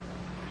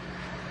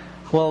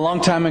Well, a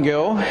long time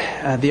ago,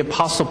 the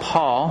Apostle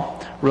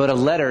Paul wrote a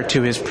letter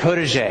to his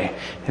protege,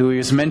 who he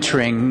was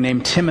mentoring,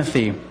 named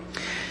Timothy.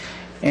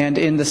 And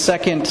in the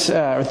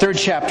third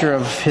chapter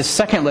of his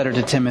second letter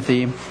to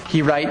Timothy,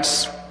 he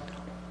writes,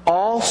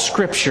 "All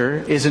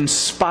Scripture is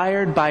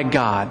inspired by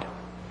God.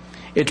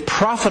 It's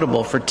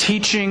profitable for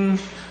teaching,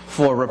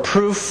 for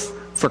reproof,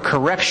 for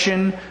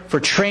correction, for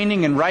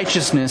training in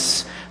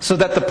righteousness, so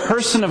that the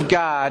person of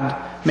God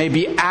may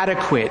be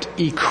adequate,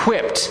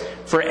 equipped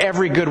for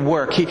every good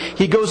work."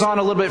 He goes on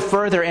a little bit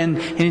further and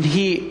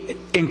he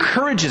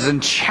encourages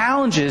and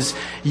challenges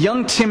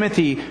young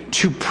Timothy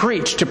to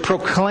preach, to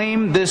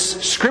proclaim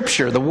this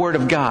Scripture, the Word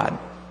of God.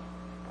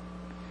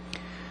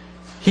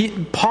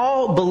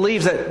 Paul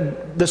believes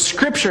that the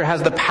Scripture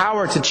has the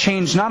power to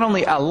change not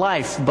only a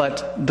life,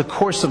 but the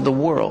course of the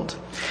world.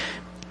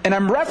 And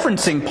I'm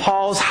referencing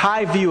Paul's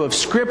high view of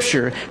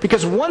Scripture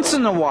because once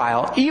in a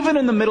while, even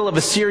in the middle of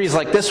a series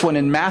like this one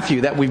in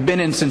Matthew that we've been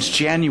in since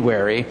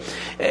January,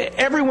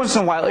 every once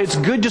in a while it's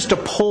good just to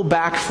pull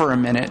back for a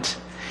minute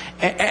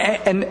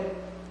and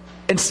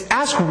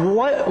ask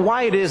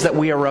why it is that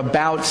we are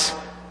about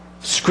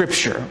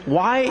Scripture.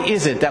 Why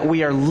is it that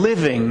we are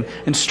living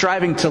and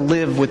striving to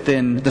live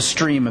within the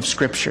stream of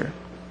Scripture?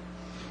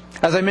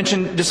 As I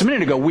mentioned just a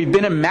minute ago, we've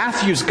been in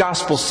Matthew's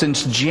Gospel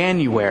since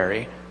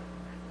January.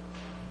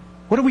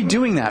 What are we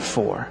doing that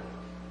for?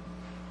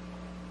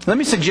 Let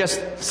me suggest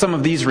some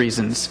of these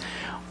reasons.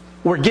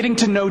 We're getting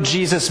to know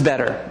Jesus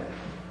better.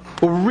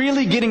 We're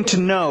really getting to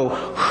know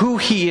who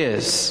He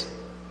is.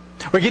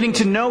 We're getting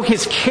to know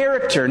His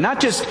character, not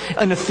just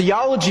in a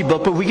theology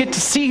book, but we get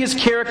to see His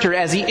character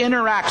as He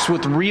interacts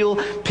with real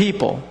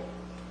people.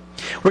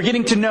 We're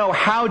getting to know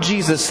how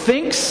Jesus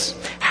thinks,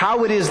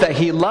 how it is that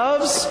He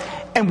loves,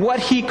 and what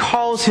He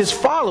calls His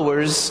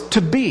followers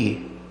to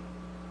be.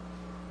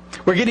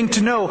 We're getting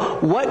to know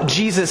what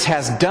Jesus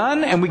has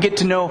done, and we get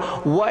to know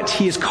what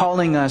He is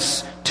calling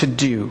us to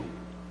do.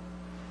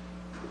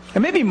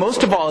 And maybe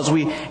most of all,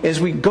 as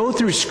we go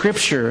through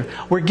Scripture,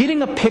 we're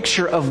getting a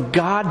picture of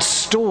God's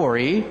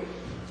story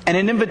and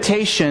an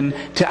invitation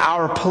to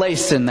our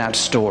place in that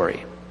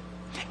story.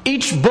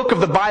 Each book of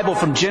the Bible,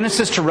 from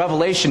Genesis to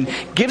Revelation,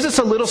 gives us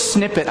a little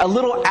snippet, a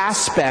little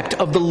aspect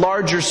of the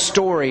larger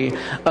story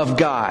of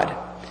God.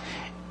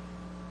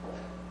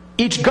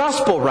 Each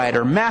gospel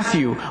writer,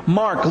 Matthew,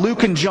 Mark,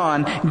 Luke, and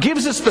John,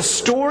 gives us the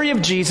story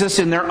of Jesus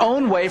in their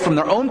own way, from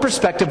their own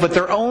perspective, with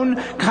their own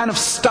kind of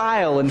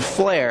style and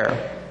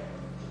flair.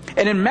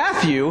 And in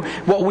Matthew,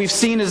 what we've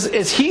seen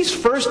is he's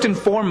first and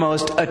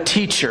foremost a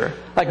teacher.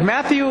 Like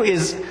Matthew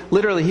is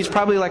literally, he's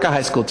probably like a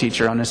high school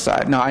teacher on his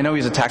side. No, I know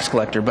he's a tax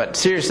collector, but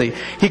seriously,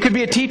 he could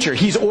be a teacher.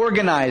 He's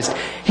organized.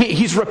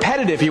 He's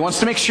repetitive. He wants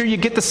to make sure you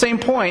get the same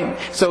point,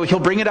 so he'll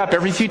bring it up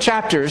every few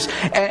chapters.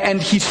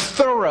 And he's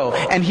thorough,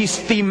 and he's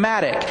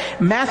thematic.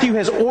 Matthew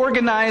has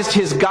organized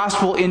his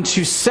gospel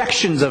into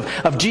sections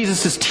of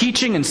Jesus'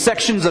 teaching and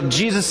sections of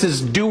Jesus'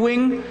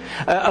 doing,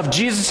 of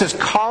Jesus'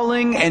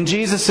 calling and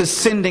Jesus'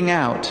 sending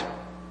out.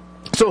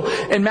 So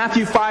in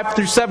Matthew 5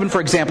 through 7,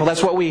 for example,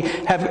 that's what we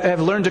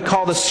have learned to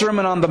call the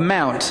Sermon on the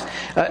Mount.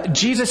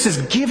 Jesus is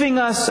giving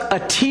us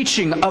a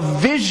teaching, a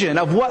vision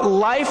of what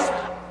life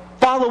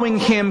following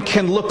Him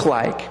can look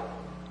like.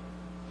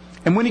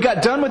 And when He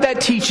got done with that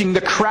teaching, the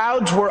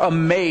crowds were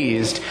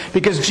amazed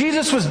because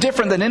Jesus was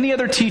different than any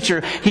other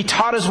teacher. He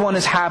taught as one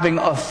as having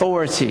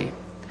authority.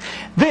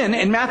 Then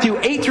in Matthew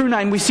 8 through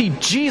 9, we see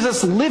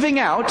Jesus living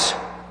out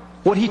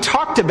what He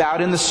talked about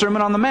in the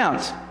Sermon on the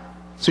Mount.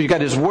 So you've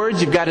got His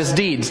words, you've got His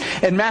deeds.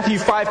 In Matthew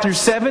 5 through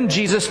 7,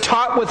 Jesus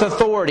taught with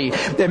authority.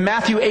 In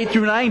Matthew 8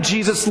 through 9,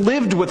 Jesus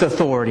lived with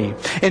authority.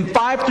 In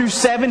 5 through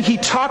 7, He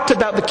talked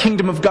about the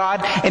kingdom of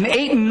God. In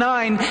 8 and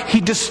 9,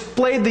 He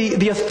displayed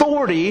the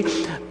authority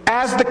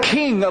as the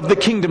king of the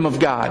kingdom of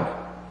God.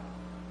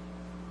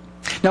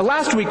 Now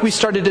last week we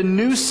started a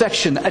new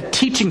section, a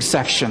teaching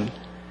section,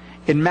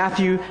 in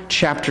Matthew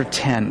chapter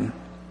 10.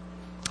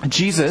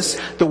 Jesus,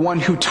 the one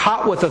who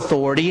taught with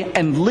authority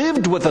and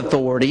lived with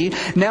authority,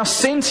 now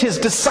sends His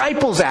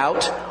disciples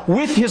out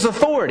with His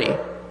authority.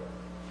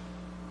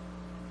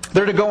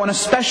 They're to go on a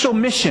special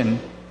mission,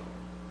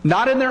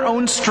 not in their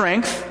own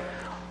strength,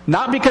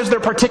 not because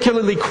they're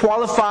particularly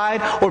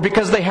qualified or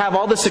because they have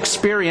all this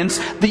experience.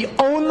 The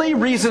only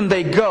reason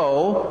they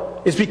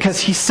go is because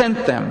He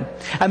sent them.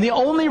 And the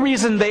only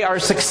reason they are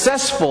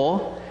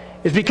successful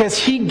is because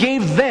He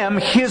gave them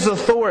His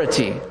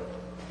authority.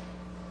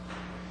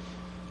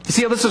 You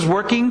see how this is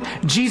working?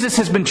 Jesus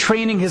has been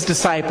training His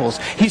disciples.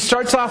 He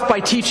starts off by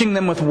teaching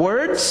them with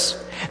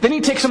words. Then He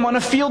takes them on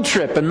a field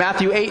trip in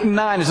Matthew 8 and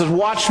 9. He says,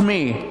 "Watch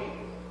me."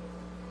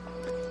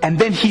 And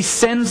then He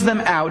sends them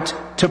out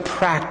to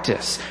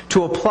practice,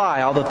 to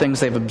apply all the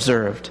things they've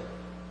observed.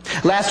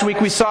 Last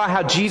week we saw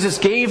how Jesus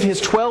gave His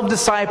 12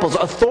 disciples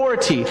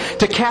authority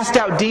to cast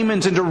out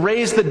demons and to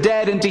raise the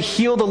dead and to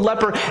heal the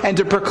leper and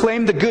to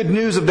proclaim the good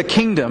news of the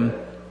kingdom.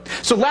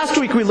 So last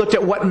week we looked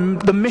at what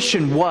the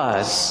mission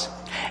was.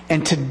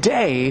 And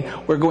today,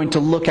 we're going to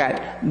look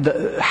at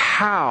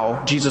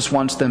how Jesus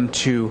wants them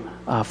to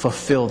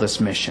fulfill this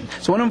mission.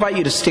 So I want to invite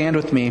you to stand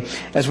with me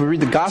as we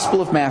read the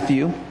Gospel of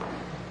Matthew,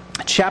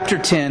 chapter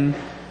 10,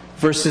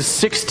 verses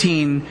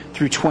 16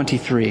 through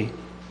 23.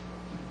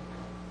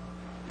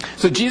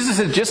 So Jesus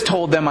has just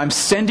told them, I'm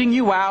sending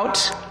you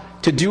out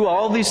to do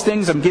all these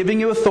things. I'm giving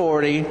you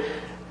authority.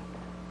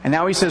 And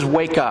now he says,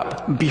 wake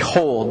up.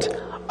 Behold,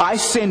 I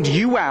send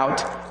you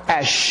out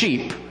as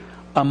sheep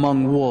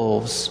among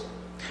wolves.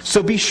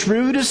 So be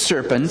shrewd as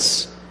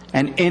serpents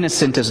and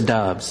innocent as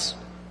doves.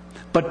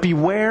 But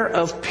beware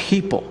of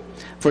people,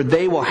 for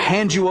they will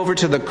hand you over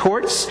to the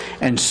courts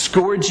and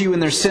scourge you in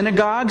their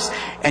synagogues,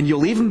 and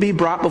you'll even be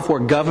brought before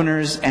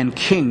governors and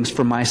kings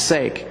for my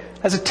sake,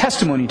 as a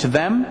testimony to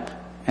them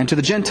and to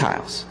the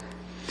Gentiles.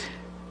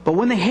 But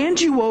when they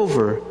hand you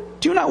over,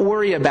 do not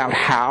worry about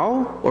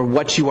how or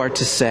what you are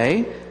to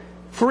say,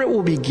 for it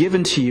will be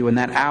given to you in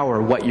that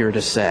hour what you're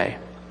to say.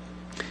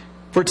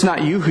 For it's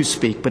not you who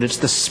speak, but it's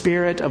the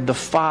Spirit of the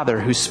Father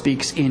who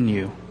speaks in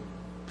you.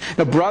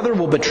 A brother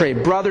will betray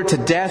brother to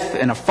death,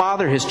 and a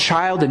father his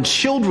child, and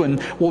children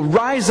will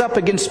rise up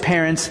against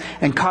parents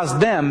and cause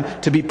them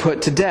to be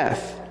put to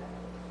death.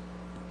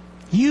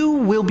 You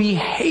will be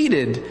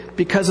hated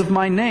because of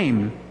my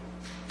name,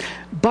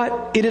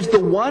 but it is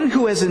the one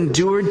who has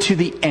endured to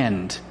the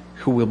end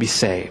who will be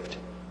saved.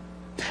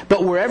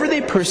 But wherever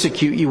they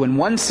persecute you in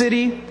one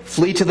city,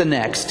 flee to the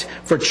next.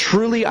 For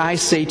truly I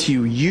say to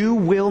you, you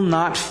will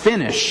not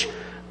finish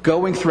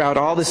going throughout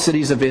all the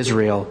cities of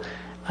Israel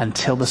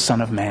until the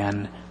Son of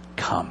Man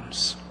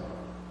comes.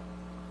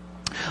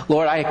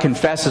 Lord, I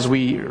confess as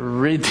we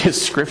read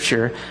this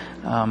scripture,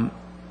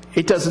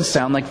 it doesn't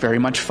sound like very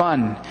much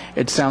fun.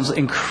 It sounds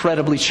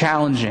incredibly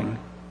challenging.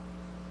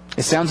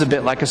 It sounds a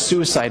bit like a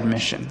suicide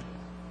mission.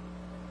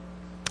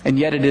 And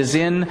yet it is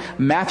in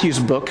Matthew's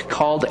book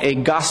called a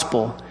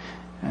gospel.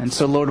 And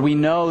so, Lord, we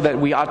know that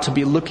we ought to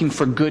be looking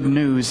for good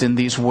news in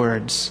these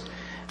words.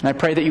 And I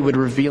pray that you would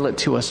reveal it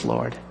to us,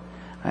 Lord.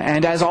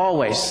 And as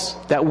always,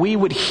 that we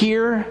would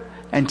hear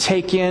and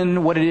take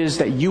in what it is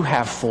that you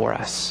have for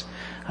us.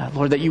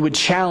 Lord, that you would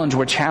challenge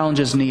where challenge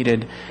is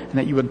needed, and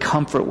that you would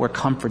comfort where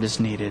comfort is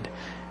needed.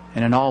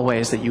 And in all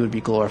ways that you would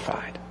be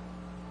glorified.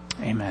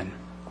 Amen.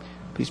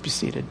 Please be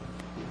seated.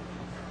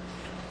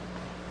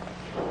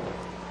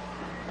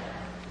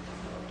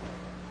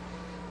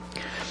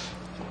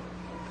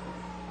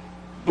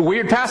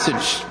 Weird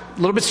passage, a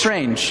little bit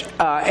strange.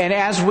 And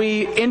as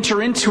we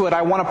enter into it,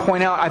 I want to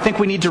point out, I think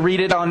we need to read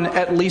it on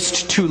at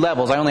least two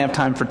levels. I only have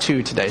time for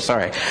two today,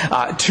 sorry.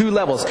 2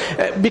 levels.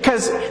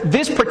 Because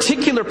this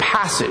particular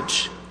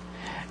passage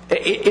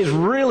is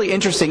really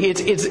interesting.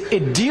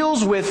 It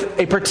deals with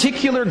a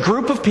particular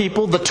group of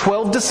people, the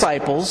 12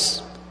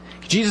 disciples.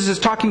 Jesus is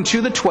talking to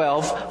the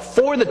 12,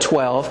 for the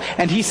 12,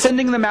 and he's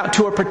sending them out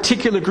to a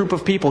particular group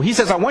of people. He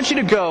says, I want you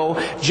to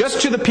go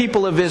just to the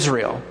people of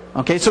Israel.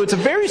 Okay, so it's a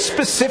very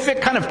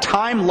specific kind of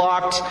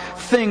time-locked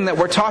thing that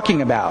we're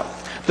talking about.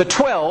 The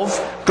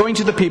 12 going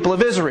to the people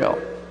of Israel.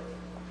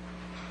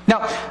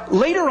 Now,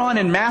 later on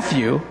in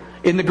Matthew,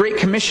 in the Great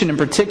Commission in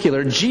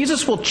particular,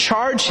 Jesus will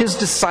charge his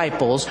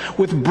disciples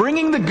with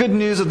bringing the good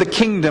news of the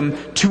kingdom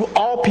to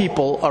all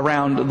people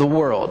around the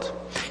world.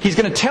 He's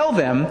going to tell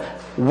them,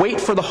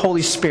 wait for the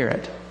Holy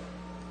Spirit.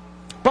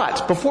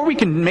 But before we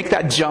can make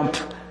that jump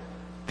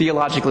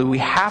theologically, we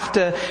have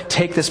to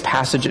take this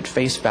passage at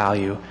face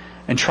value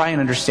and try and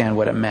understand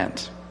what it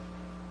meant.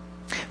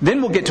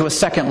 Then we'll get to a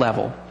second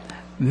level.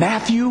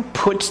 Matthew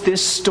puts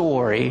this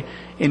story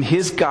in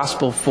his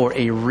gospel for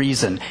a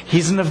reason.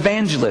 He's an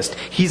evangelist.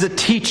 He's a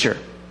teacher.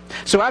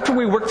 So after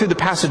we work through the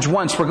passage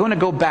once, we're going to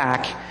go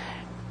back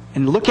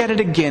and look at it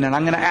again, and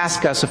I'm going to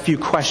ask us a few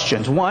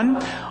questions.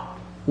 One,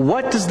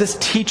 what does this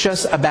teach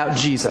us about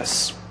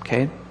Jesus?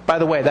 Okay. By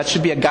the way, that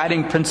should be a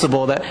guiding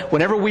principle that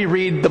whenever we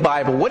read the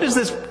Bible, what does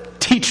this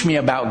teach me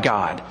about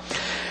God?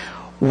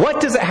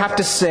 What does it have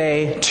to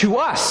say to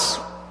us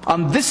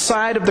on this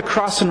side of the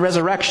cross and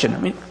resurrection? I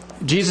mean,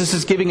 Jesus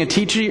is giving a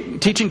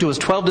teaching to his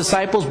 12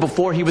 disciples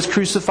before he was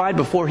crucified,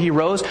 before he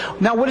rose.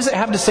 Now, what does it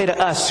have to say to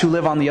us who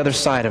live on the other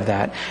side of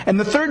that? And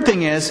the third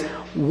thing is,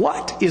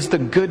 what is the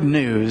good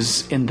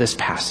news in this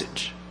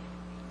passage?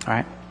 All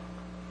right?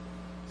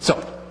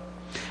 So,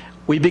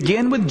 we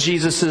begin with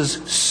Jesus'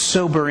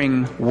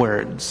 sobering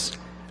words.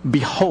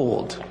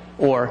 Behold,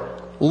 or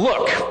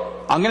look.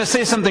 I'm going to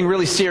say something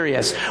really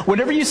serious.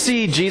 Whenever you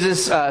see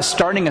Jesus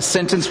starting a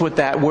sentence with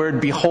that word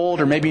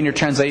behold, or maybe in your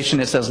translation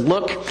it says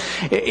look,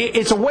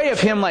 it's a way of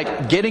him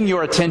like getting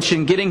your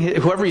attention, getting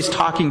whoever he's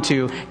talking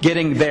to,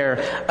 getting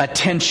their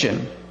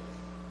attention.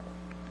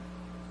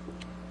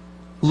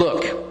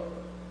 Look.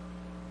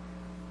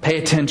 Pay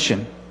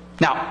attention.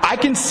 Now, I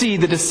can see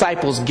the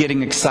disciples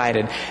getting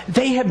excited.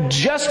 They have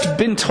just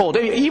been told,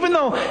 even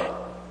though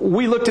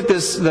we looked at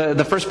this,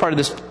 the first part of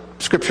this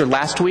scripture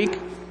last week,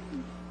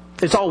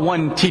 it's all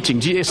one teaching.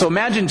 So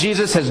imagine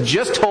Jesus has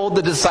just told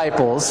the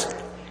disciples,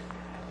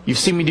 you've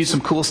seen me do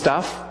some cool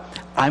stuff.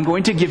 I'm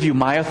going to give you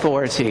my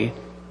authority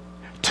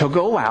to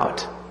go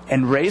out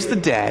and raise the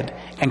dead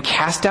and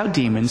cast out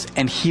demons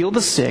and heal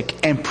the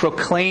sick and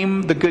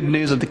proclaim the good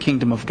news of the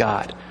kingdom of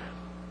God.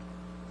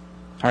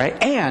 All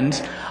right? And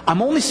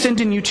I'm only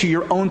sending you to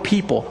your own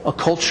people, a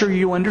culture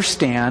you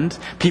understand,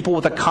 people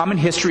with a common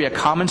history, a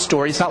common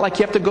story. It's not like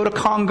you have to go to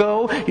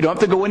Congo. You don't have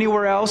to go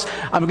anywhere else.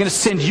 I'm going to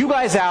send you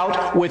guys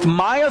out with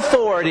my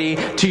authority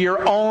to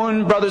your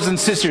own brothers and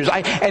sisters.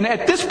 And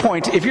at this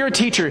point, if you're a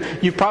teacher,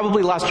 you've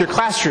probably lost your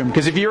classroom,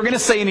 because if you're going to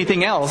say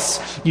anything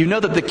else, you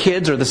know that the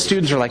kids or the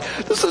students are like,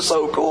 this is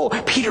so cool.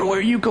 Peter, where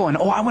are you going?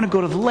 Oh, I want to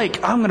go to the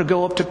lake. I'm going to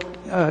go up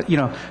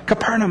to,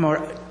 Capernaum, or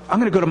I'm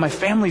going to go to my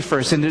family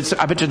first. And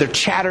I bet you they're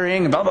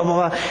chattering, blah, blah,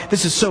 blah, blah.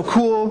 This is so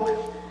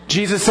cool.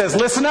 Jesus says,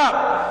 listen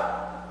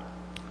up.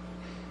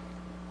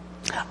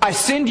 I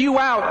send you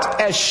out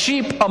as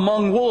sheep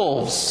among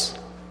wolves.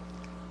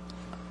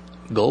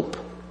 Gulp.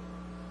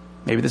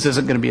 Maybe this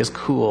isn't going to be as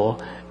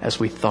cool as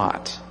we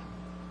thought.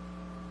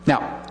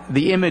 Now,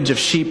 the image of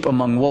sheep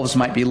among wolves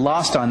might be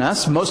lost on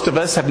us. Most of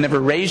us have never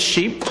raised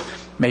sheep.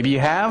 Maybe you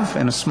have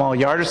in a small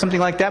yard or something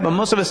like that, but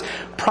most of us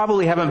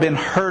probably haven't been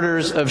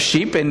herders of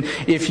sheep. And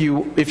if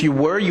you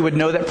were, you would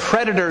know that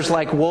predators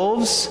like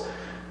wolves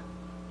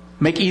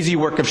make easy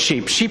work of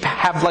sheep. Sheep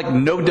have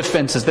no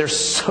defenses. They're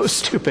so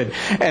stupid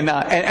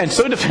and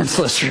so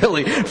defenseless,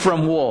 really,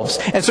 from wolves.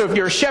 And so if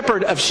you're a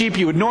shepherd of sheep,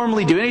 you would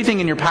normally do anything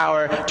in your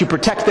power to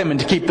protect them and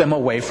to keep them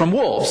away from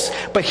wolves.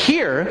 But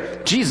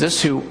here,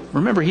 Jesus, who,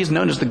 remember, he's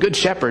known as the Good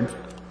Shepherd,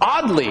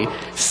 oddly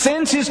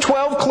sends his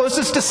 12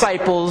 closest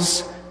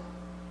disciples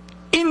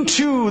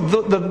into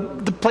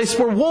the place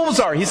where wolves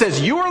are. He says,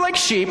 you are like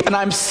sheep, and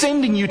I'm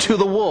sending you to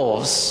the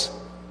wolves.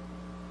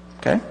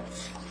 Okay?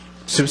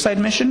 Suicide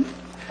mission?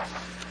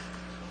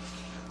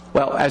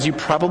 Well, as you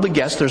probably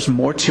guessed, there's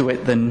more to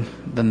it than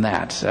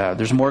that.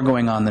 There's more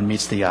going on than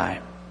meets the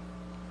eye.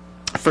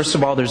 First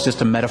of all, there's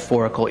just a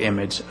metaphorical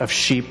image of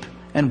sheep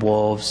and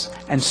wolves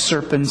and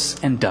serpents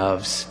and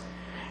doves.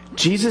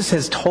 Jesus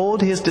has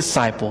told his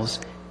disciples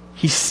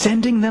he's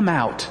sending them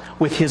out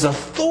with his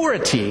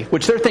authority,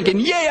 which they're thinking,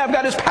 yay, I've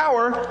got his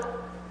power,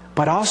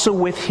 but also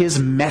with his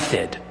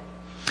method.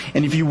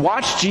 And if you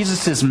watch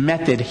Jesus'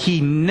 method,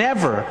 he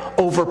never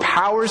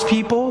overpowers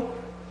people.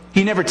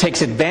 He never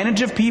takes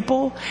advantage of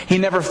people. He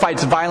never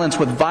fights violence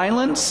with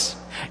violence.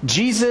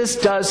 Jesus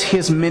does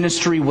his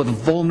ministry with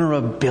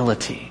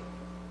vulnerability.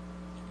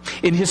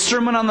 In his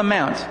Sermon on the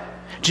Mount,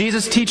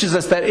 Jesus teaches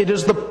us that it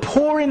is the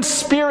poor in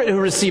spirit who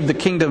receive the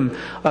kingdom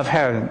of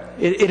heaven.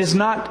 It is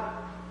not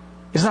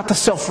the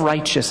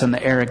self-righteous and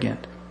the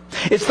arrogant.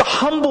 It's the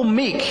humble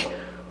meek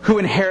who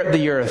inherit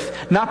the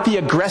earth, not the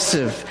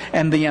aggressive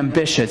and the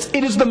ambitious.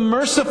 It is the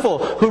merciful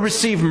who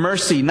receive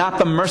mercy, not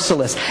the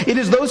merciless. It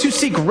is those who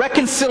seek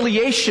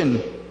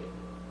reconciliation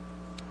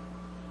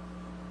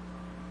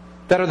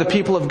that are the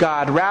people of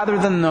God, rather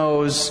than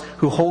those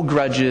who hold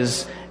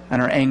grudges and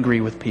are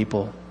angry with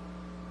people.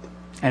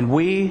 And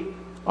we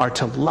are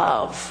to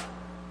love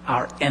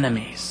our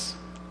enemies.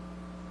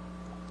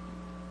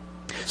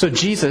 So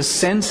Jesus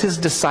sends his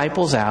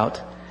disciples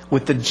out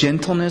with the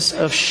gentleness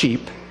of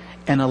sheep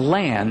in a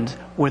land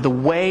where the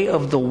way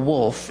of the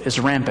wolf is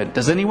rampant.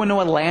 Does anyone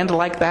know a land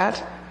like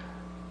that?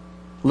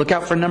 Look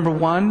out for number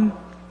 1.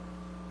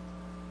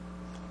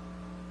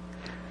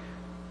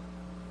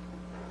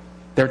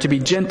 They're to be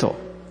gentle,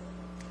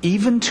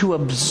 even to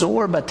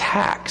absorb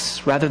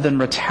attacks rather than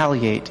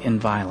retaliate in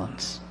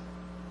violence.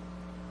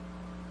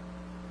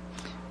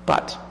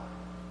 But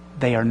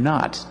they are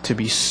not to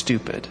be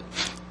stupid.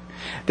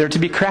 They're to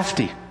be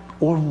crafty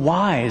or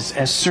wise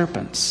as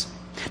serpents.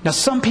 Now,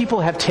 some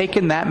people have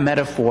taken that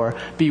metaphor,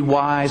 be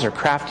wise or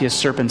crafty as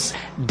serpents,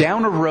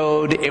 down a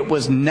road it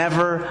was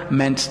never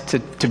meant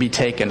to be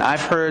taken.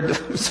 I've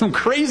heard some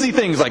crazy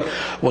things like,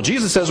 well,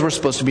 Jesus says we're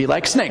supposed to be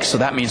like snakes, so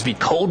that means be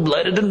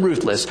cold-blooded and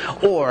ruthless.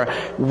 Or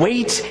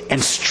wait and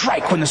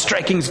strike when the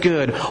striking's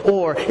good.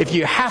 Or if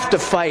you have to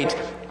fight,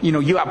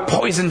 you have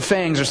poison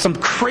fangs or some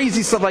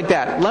crazy stuff like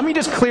that. Let me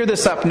just clear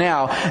this up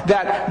now,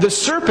 that the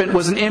serpent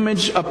was an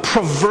image, a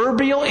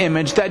proverbial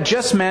image that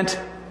just meant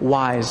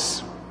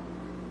wise.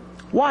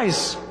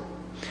 Wise.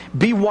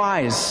 Be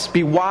wise.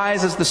 Be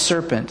wise as the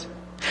serpent.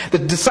 The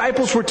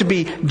disciples were to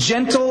be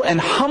gentle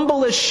and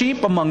humble as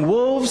sheep among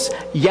wolves,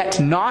 yet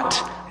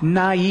not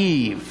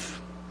naive.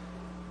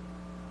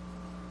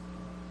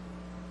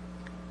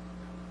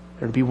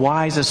 They're to be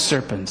wise as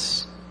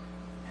serpents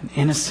and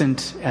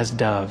innocent as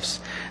doves.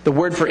 The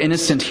word for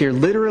innocent here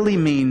literally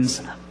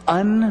means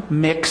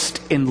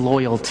unmixed in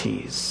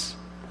loyalties.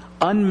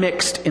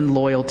 Unmixed in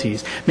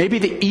loyalties. Maybe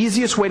the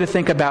easiest way to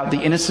think about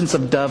the innocence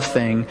of dove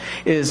thing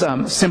is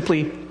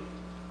simply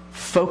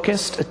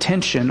focused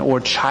attention or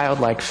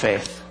childlike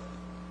faith.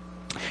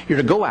 You're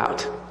to go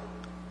out.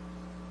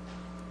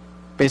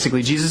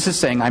 Basically, Jesus is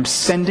saying, I'm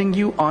sending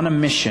you on a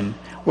mission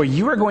where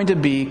you are going to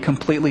be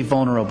completely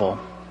vulnerable.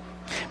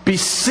 Be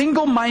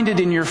single-minded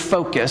in your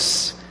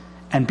focus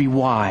and be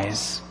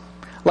wise.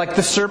 Like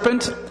the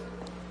serpent,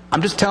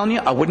 I'm just telling you,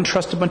 I wouldn't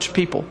trust a bunch of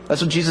people.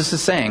 That's what Jesus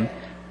is saying.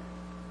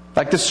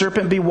 Like the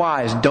serpent, be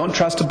wise. Don't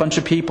trust a bunch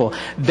of people.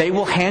 They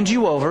will hand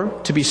you over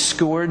to be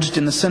scourged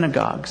in the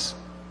synagogues.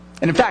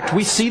 And in fact,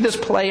 we see this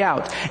play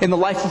out. In the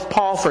life of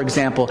Paul, for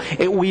example,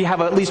 we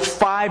have at least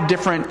 5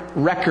 different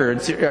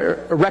records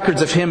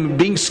of him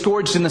being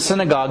scourged in the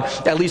synagogue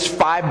at least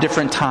 5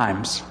 different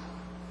times.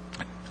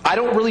 I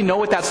don't really know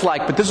what that's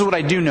like, but this is what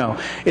I do know.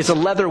 It's a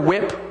leather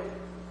whip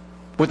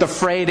with a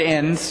frayed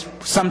ends,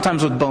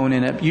 sometimes with bone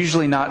in it,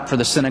 usually not for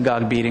the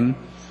synagogue beating.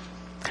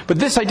 But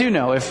this I do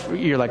know. If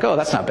you're like, oh,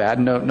 that's not bad,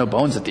 no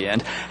bones at the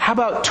end. How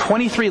about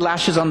 23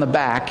 lashes on the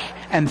back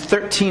and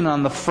 13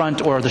 on the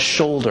front or the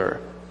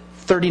shoulder?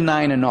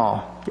 39 in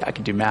all. Yeah, I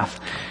can do math.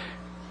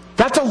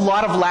 That's a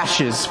lot of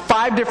lashes,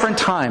 5 different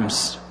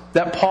times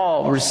that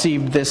Paul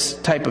received this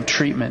type of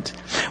treatment.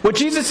 What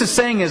Jesus is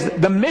saying is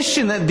the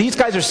mission that these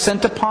guys are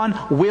sent upon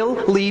will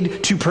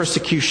lead to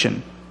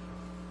persecution.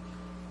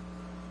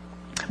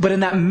 But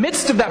in that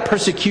midst of that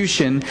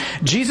persecution,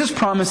 Jesus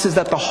promises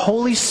that the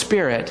Holy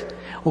Spirit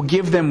will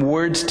give them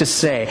words to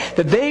say,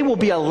 that they will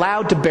be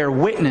allowed to bear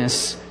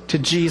witness to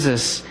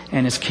Jesus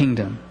and His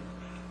kingdom.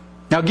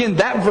 Now again,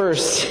 that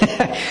verse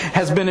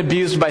has been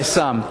abused by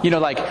some.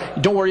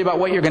 Like, don't worry about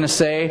what you're going to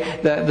say,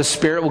 the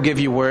Spirit will give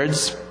you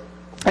words.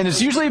 And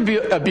it's usually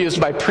abused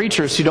by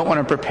preachers who don't want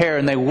to prepare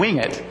and they wing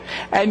it.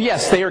 And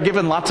yes, they are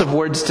given lots of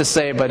words to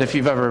say, but if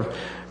you've ever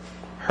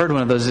heard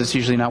one of those, it's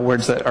usually not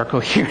words that are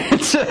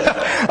coherent.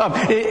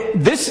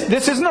 This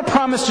isn't a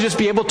promise to just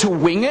be able to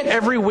wing it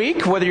every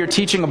week, whether you're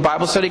teaching a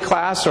Bible study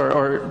class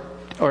or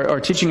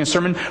teaching a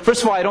sermon.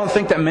 First of all, I don't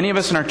think that many of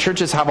us in our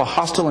churches have a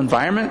hostile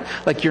environment.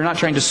 Like, you're not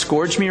trying to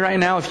scourge me right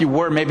now. If you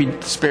were, maybe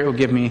the Spirit will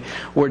give me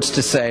words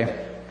to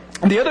say.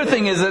 The other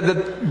thing is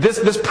that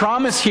this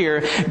promise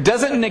here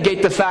doesn't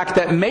negate the fact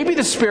that maybe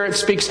the Spirit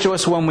speaks to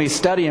us when we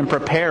study and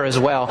prepare as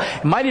well.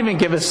 It might even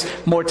give us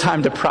more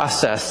time to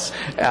process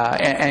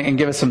and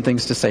give us some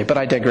things to say, but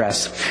I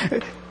digress.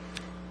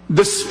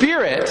 The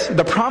Spirit,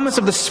 the promise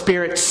of the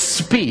Spirit's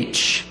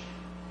speech,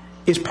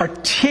 is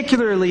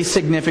particularly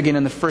significant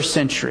in the first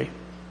century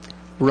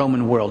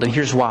Roman world, and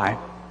here's why.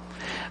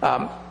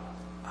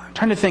 I'm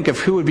trying to think of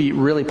who would be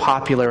really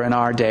popular in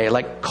our day.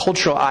 Like,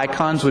 cultural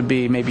icons would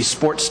be maybe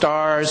sports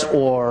stars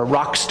or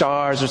rock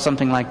stars or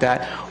something like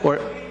that. Or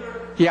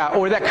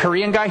that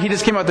Korean guy, he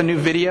just came out with a new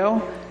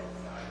video.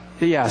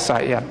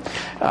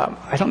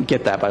 I don't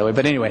get that, by the way.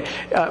 But anyway,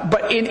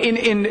 but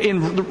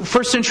in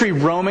first century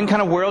Roman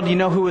kind of world, you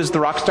know who was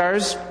the rock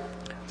stars?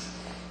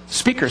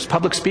 Speakers,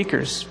 public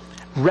speakers.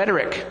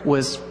 Rhetoric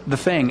was the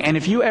thing. And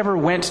if you ever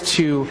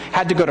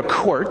had to go to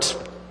court,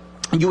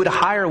 you would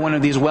hire one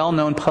of these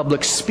well-known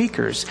public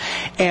speakers.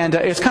 And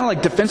it's kind of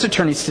like defense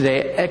attorneys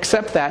today,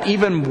 except that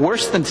even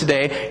worse than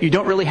today, you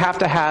don't really have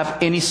to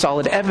have any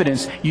solid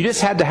evidence. You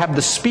just had to have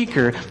the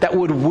speaker that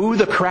would woo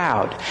the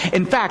crowd.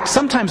 In fact,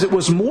 sometimes it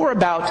was more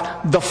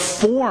about the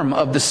form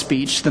of the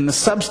speech than the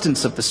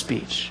substance of the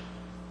speech.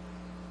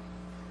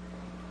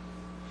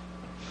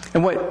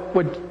 And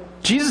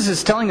what Jesus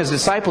is telling his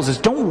disciples is,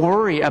 don't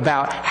worry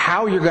about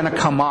how you're going to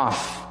come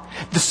off.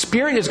 The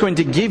Spirit is going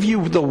to give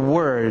you the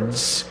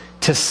words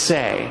to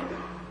say.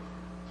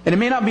 And it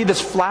may not be this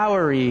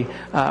flowery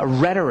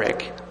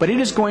rhetoric, but it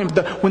is when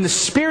the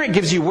Spirit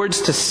gives you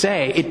words to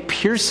say, it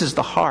pierces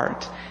the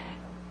heart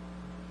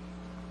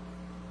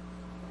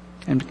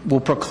and will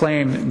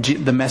proclaim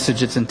the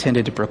message it's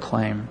intended to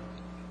proclaim.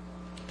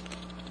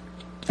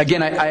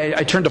 Again,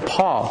 I turn to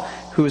Paul,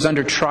 who is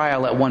under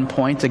trial at one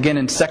point. Again,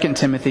 in 2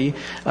 Timothy,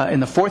 in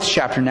the 4th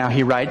chapter now,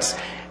 he writes,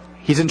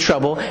 he's in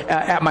trouble.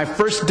 At my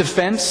first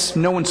defense,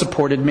 no one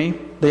supported me.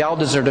 They all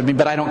deserted me,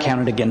 but I don't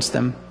count it against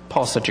them.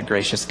 Paul's such a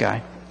gracious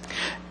guy.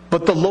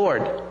 But the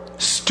Lord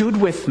stood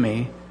with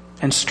me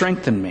and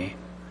strengthened me,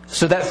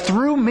 so that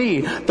through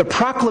me the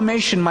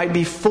proclamation might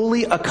be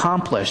fully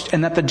accomplished,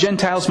 and that the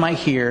Gentiles might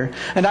hear,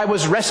 and I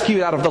was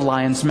rescued out of the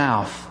lion's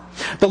mouth.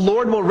 The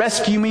Lord will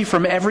rescue me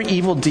from every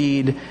evil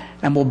deed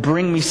and will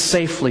bring me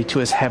safely to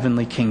His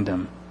heavenly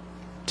kingdom.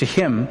 To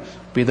Him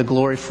be the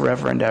glory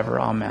forever and ever.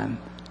 Amen.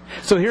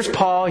 So here's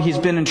Paul. He's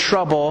been in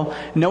trouble.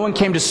 No one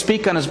came to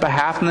speak on his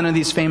behalf, none of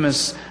these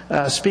famous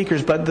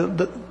speakers, but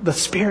the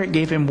Spirit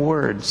gave him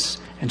words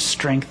and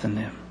strengthened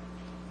him.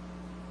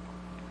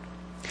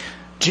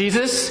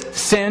 Jesus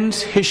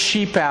sends His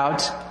sheep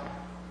out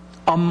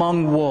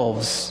among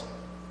wolves,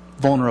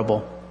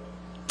 vulnerable.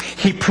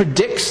 He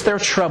predicts their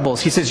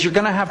troubles. He says, you're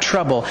going to have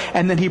trouble.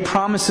 And then He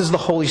promises the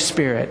Holy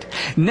Spirit.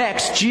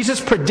 Next,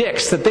 Jesus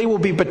predicts that they will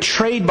be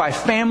betrayed by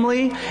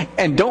family.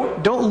 And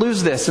don't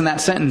lose this in that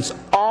sentence.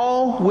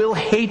 All will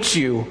hate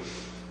you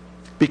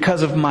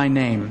because of my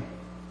name.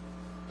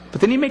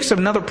 But then He makes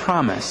another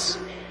promise.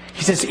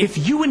 He says, if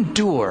you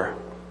endure,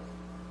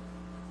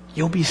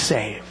 you'll be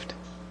saved.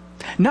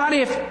 Not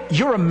if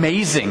you're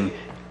amazing,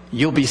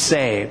 you'll be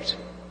saved.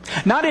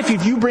 Not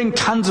if you bring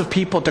tons of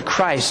people to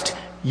Christ,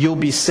 you'll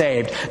be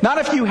saved. Not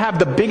if you have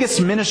the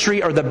biggest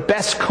ministry or the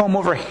best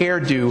comb-over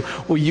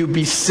hairdo will you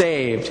be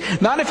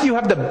saved. Not if you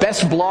have the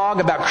best blog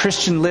about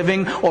Christian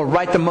living or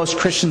write the most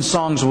Christian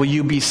songs will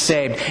you be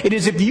saved. It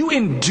is if you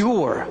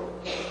endure,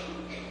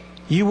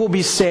 you will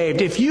be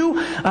saved. If you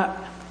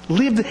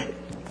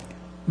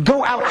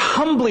go out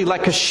humbly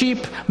like a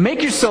sheep,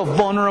 make yourself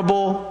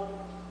vulnerable,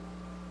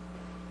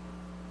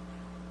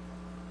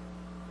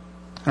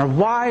 and are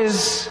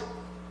wise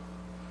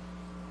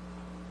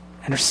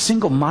and are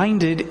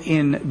single-minded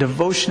in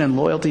devotion and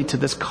loyalty to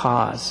this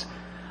cause.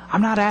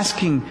 I'm not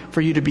asking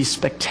for you to be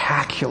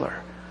spectacular.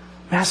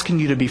 I'm asking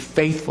you to be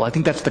faithful. I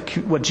think that's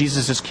what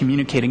Jesus is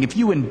communicating. If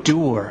you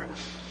endure,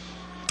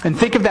 and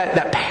think of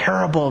that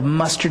parable of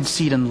mustard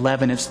seed and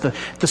leaven. It's the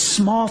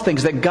small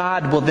things that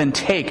God will then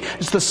take.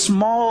 It's the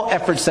small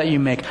efforts that you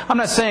make. I'm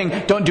not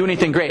saying don't do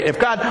anything great. If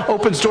God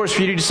opens doors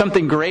for you to do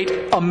something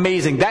great,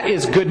 amazing. That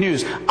is good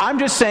news. I'm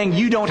just saying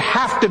you don't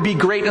have to be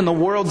great in the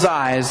world's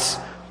eyes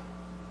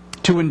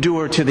to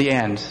endure to the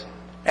end.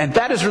 And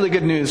that is really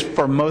good news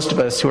for most of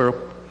us who are,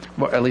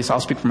 well, at least I'll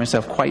speak for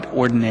myself, quite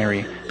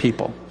ordinary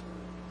people.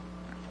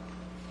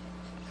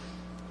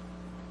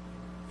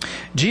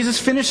 Jesus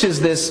finishes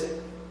this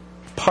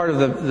part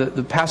of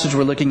the passage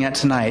we're looking at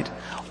tonight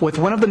with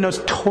one of the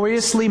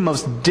notoriously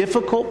most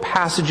difficult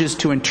passages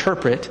to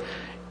interpret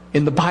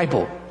in the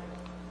Bible.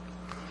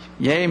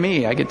 Yay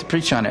me, I get to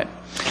preach on it.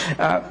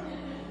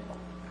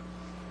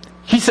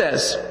 He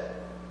says,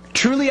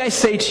 "Truly I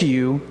say to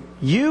you,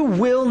 you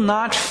will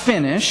not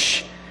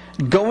finish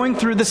going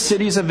through the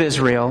cities of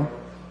Israel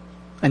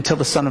until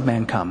the Son of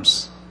Man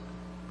comes."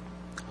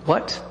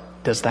 What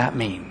does that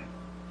mean?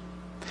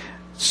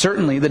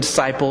 Certainly, the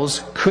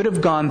disciples could have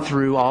gone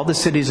through all the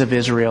cities of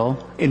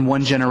Israel in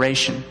one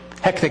generation.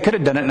 Heck, they could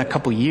have done it in a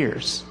couple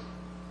years.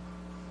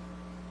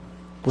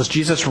 Was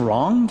Jesus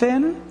wrong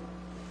then?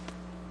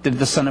 Did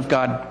the Son of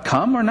God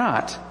come or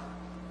not?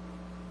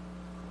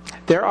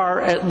 There are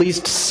at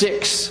least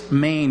 6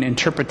 main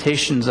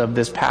interpretations of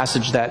this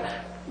passage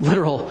that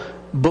literal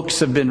books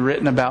have been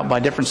written about by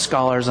different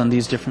scholars on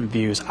these different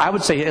views. I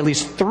would say at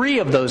least 3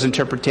 of those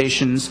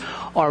interpretations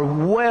are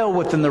well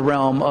within the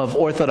realm of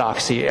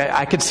orthodoxy.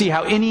 I could see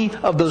how any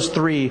of those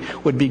 3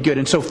 would be good.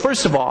 And so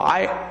first of all,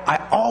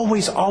 I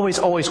always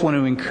want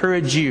to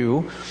encourage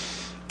you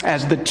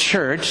as the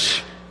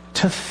church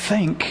to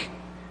think,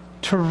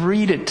 to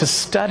read it, to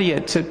study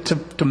it,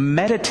 to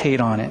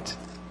meditate on it.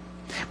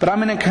 But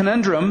I'm in a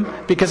conundrum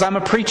because I'm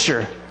a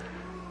preacher.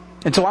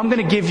 And so I'm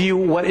going to give you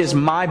what is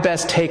my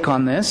best take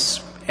on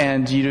this,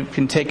 and you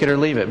can take it or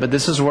leave it. But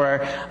this is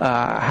where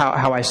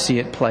how I see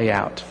it play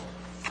out.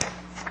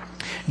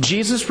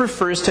 Jesus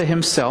refers to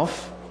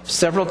himself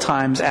several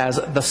times as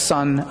the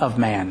Son of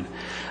Man.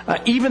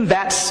 Even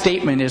that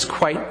statement is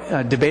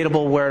quite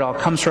debatable where it all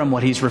comes from,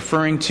 what he's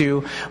referring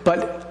to.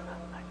 But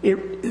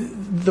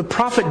the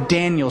prophet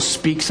Daniel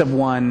speaks of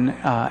one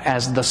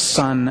as the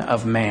Son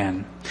of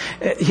Man.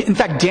 In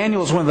fact,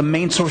 Daniel is one of the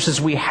main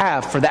sources we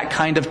have for that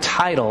kind of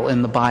title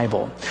in the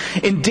Bible.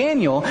 In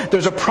Daniel,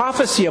 there's a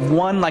prophecy of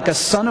one like a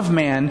Son of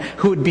Man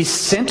who would be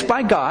sent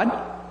by God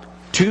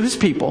to his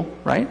people,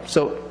 right?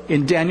 So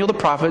in Daniel the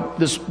prophet,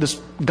 this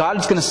God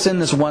is going to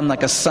send this one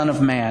like a Son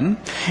of Man,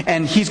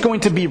 and he's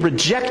going to be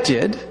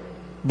rejected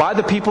by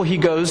the people he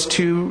goes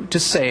to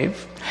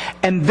save.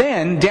 And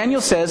then Daniel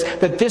says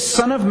that this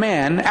Son of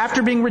Man,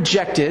 after being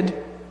rejected,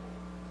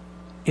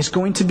 is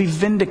going to be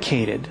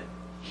vindicated.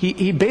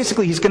 He's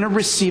going to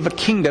receive a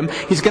kingdom.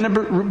 He's going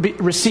to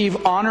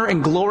receive honor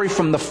and glory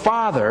from the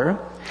Father.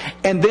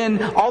 And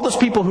then all those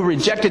people who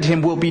rejected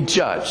him will be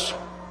judged.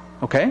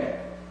 Okay?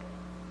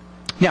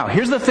 Now,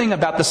 here's the thing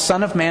about the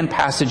Son of Man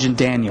passage in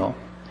Daniel.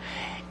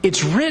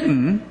 It's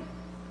written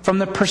from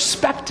the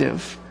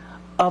perspective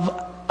of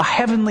a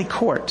heavenly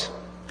court.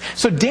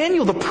 So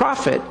Daniel the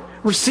prophet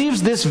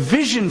receives this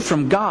vision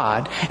from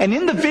God, and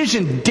in the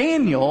vision,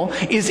 Daniel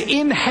is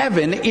in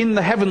heaven in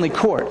the heavenly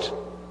court.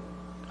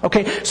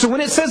 Okay, so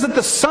when it says that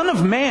the Son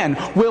of Man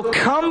will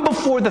come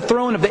before the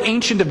throne of the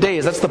Ancient of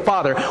Days, that's the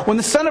Father, when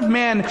the Son of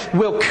Man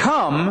will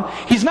come,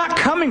 he's not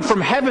coming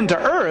from heaven to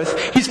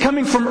earth, he's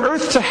coming from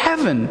earth to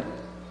heaven.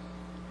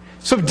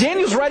 So if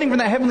Daniel's writing from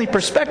that heavenly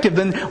perspective,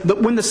 then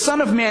when the Son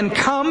of Man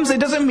comes,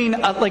 it doesn't mean,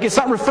 it's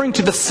not referring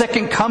to the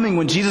second coming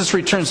when Jesus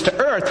returns to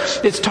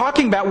earth. It's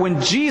talking about when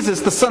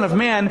Jesus, the Son of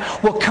Man,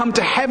 will come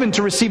to heaven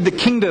to receive the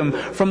kingdom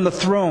from the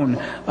throne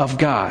of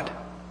God,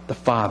 the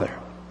Father.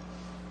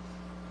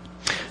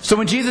 So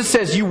when Jesus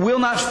says, "You will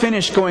not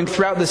finish going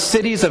throughout the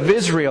cities of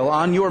Israel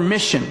on your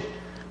mission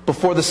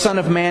before the Son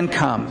of Man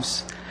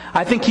comes,"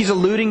 I think he's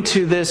alluding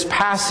to this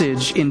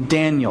passage in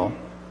Daniel.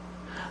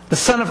 The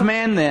Son of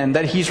Man, then,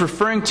 that he's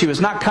referring to is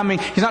not coming,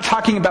 he's not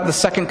talking about the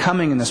second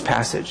coming in this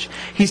passage.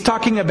 He's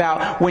talking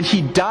about when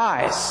he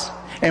dies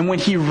and when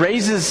he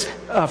raises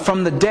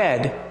from the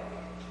dead,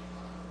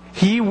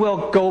 he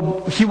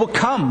will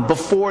come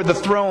before the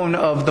throne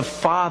of the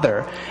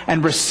Father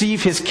and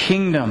receive his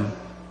kingdom.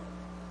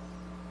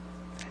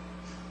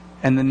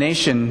 And the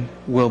nation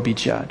will be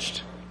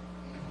judged.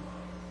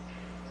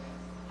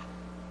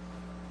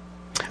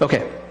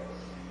 Okay.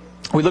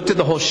 We looked at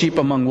the whole sheep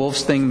among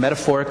wolves thing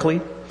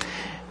metaphorically,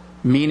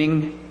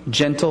 meaning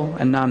gentle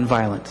and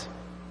nonviolent.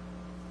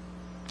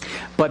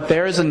 But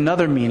there is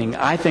another meaning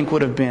I think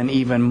would have been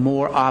even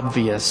more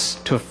obvious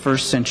to a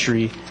first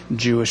century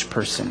Jewish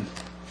person.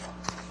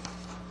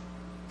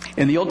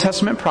 In the Old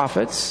Testament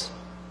prophets,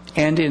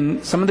 and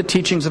in some of the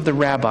teachings of the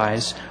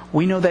rabbis,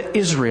 we know that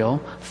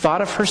Israel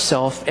thought of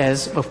herself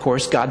as, of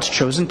course, God's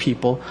chosen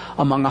people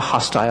among a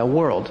hostile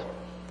world.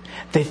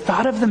 They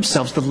thought of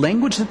themselves, the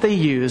language that they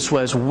used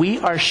was, we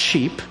are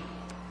sheep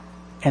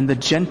and the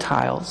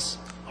Gentiles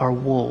are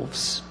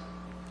wolves.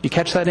 You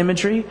catch that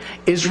imagery?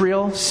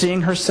 Israel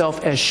seeing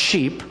herself as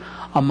sheep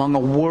among a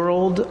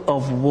world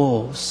of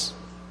wolves.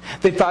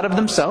 They thought of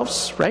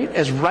themselves, right,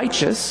 as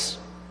righteous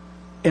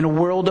in a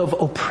world of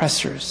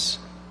oppressors.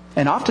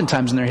 And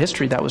oftentimes in their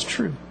history that was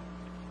true.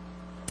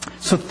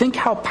 So think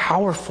how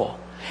powerful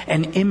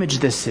an image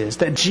this is,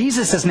 that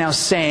Jesus is now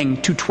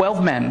saying to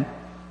 12 men,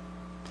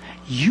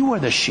 you are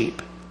the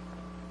sheep.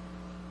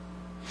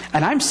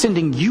 And I'm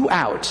sending you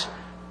out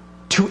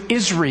to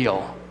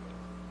Israel,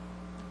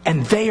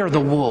 and they are the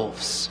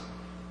wolves.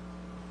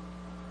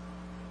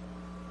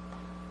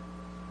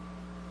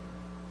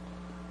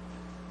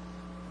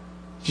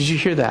 Did you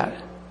hear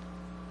that?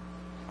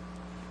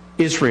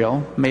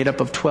 Israel, made up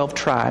of 12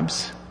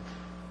 tribes,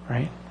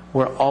 right,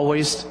 were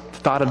always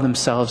thought of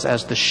themselves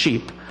as the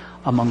sheep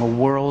among a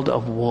world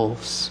of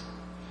wolves.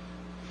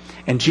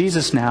 And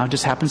Jesus now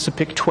just happens to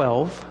pick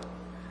 12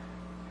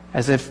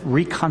 as if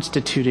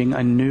reconstituting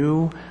a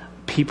new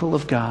people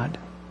of God.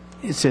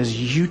 It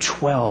says, you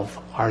 12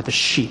 are the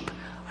sheep.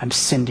 I'm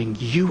sending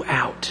you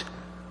out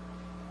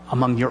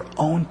among your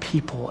own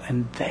people,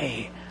 and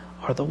they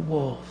are the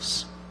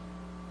wolves.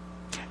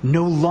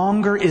 No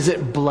longer is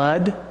it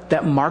blood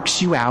that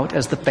marks you out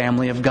as the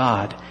family of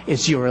God.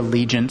 It's your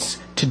allegiance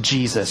to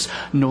Jesus.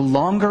 No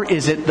longer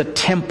is it the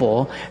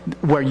temple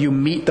where you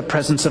meet the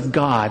presence of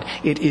God.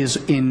 It is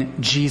in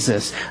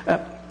Jesus.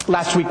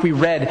 Last week we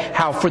read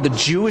how for the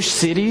Jewish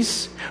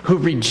cities who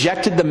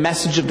rejected the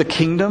message of the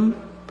kingdom,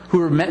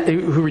 who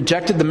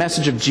rejected the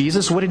message of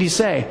Jesus, what did he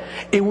say?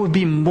 It would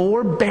be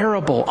more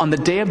bearable on the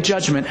day of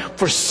judgment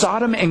for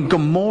Sodom and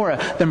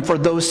Gomorrah than for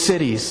those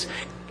cities.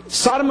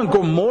 Sodom and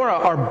Gomorrah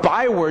are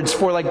bywords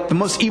for like the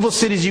most evil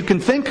cities you can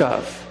think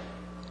of.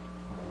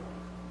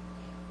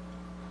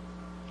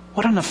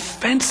 What an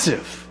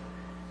offensive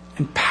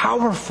and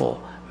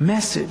powerful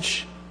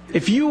message.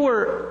 If you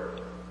were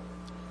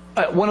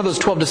one of those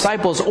 12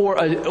 disciples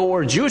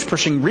or a Jewish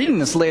person reading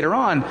this later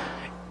on,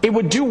 it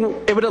would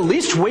at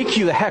least wake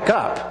you the heck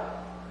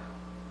up.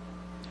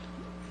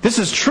 This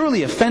is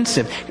truly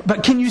offensive.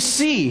 But can you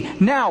see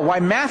now why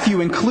Matthew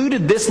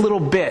included this little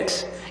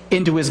bit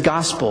into his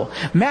gospel?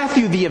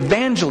 Matthew, the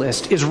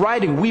evangelist, is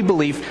writing, we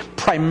believe,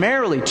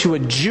 primarily to a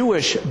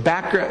Jewish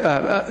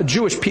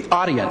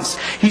audience.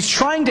 He's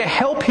trying to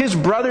help his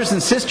brothers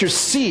and sisters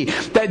see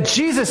that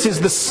Jesus is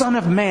the Son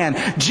of Man.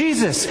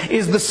 Jesus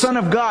is the Son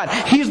of God.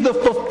 He's the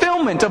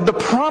fulfillment of the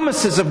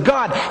promises of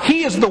God.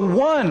 He is the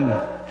one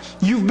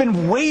you've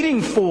been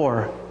waiting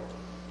for.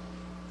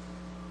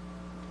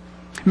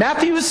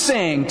 Matthew is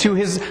saying to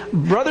his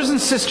brothers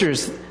and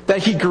sisters that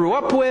he grew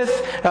up with,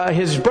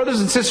 his brothers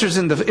and sisters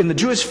in the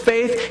Jewish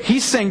faith,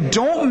 he's saying,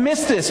 don't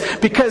miss this,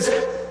 because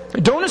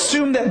don't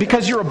assume that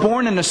because you're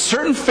born in a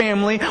certain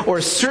family or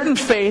a certain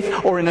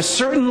faith or in a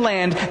certain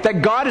land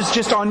that God is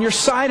just on your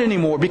side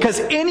anymore. Because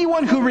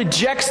anyone who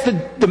rejects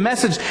the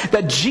message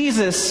that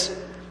Jesus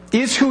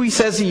is who he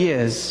says he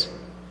is,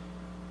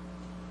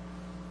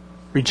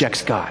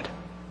 rejects God.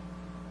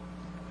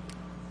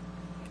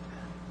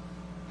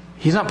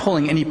 He's not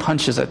pulling any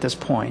punches at this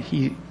point.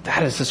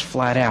 That is just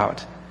flat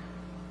out.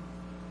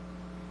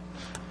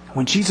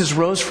 When Jesus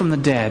rose from the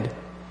dead,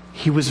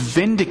 he was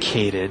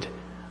vindicated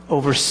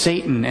over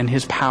Satan and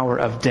his power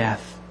of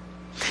death.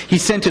 He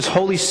sent his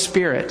Holy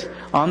Spirit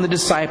on the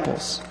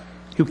disciples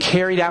who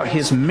carried out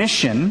his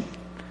mission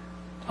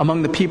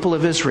among the people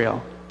of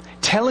Israel,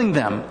 telling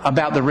them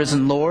about the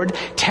risen Lord,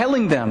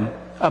 telling them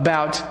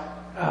about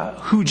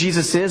who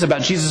Jesus is,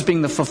 about Jesus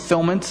being the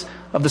fulfillment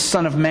of the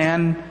Son of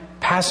Man,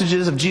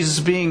 passages of Jesus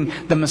being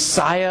the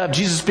Messiah, of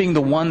Jesus being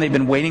the one they've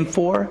been waiting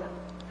for.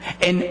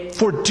 And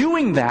for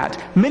doing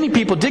that, many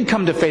people did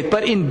come to faith.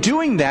 But in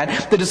doing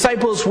that, the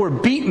disciples were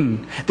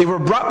beaten. They were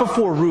brought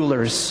before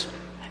rulers.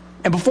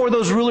 And before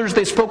those rulers,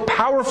 they spoke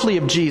powerfully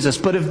of Jesus.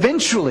 But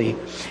eventually,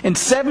 in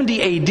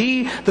 70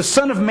 AD, the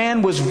Son of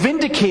Man was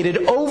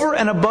vindicated over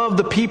and above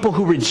the people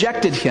who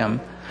rejected him.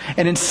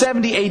 And in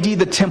 70 AD,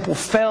 the temple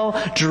fell,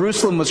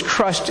 Jerusalem was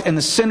crushed, and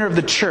the center of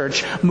the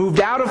church moved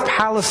out of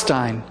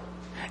Palestine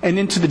and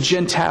into the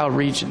Gentile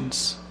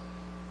regions.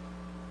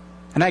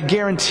 And I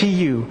guarantee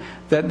you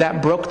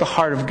that broke the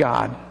heart of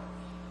God.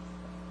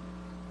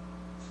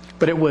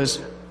 But it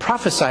was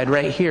prophesied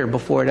right here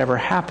before it ever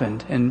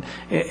happened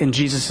in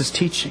Jesus'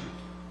 teaching.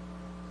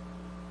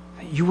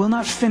 You will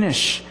not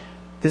finish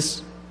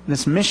this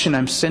mission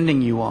I'm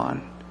sending you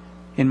on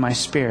in my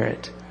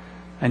spirit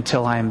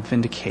until I am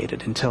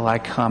vindicated, until I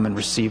come and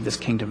receive this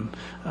kingdom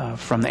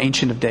from the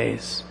Ancient of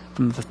Days,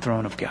 from the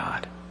throne of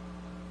God.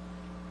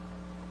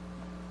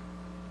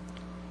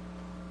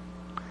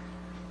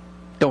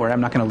 Don't worry,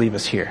 I'm not going to leave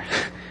us here.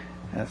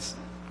 That's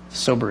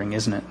sobering,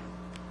 isn't it?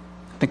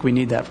 I think we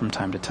need that from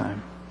time to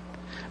time.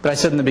 But I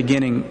said in the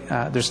beginning,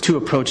 there's two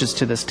approaches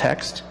to this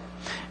text.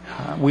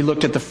 We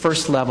looked at the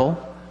first level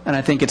and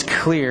I think it's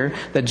clear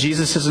that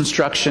Jesus'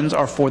 instructions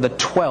are for the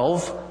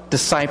 12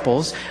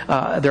 disciples.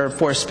 They're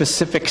for a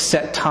specific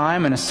set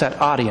time and a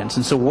set audience.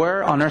 And so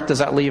where on earth does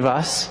that leave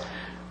us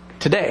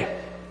today?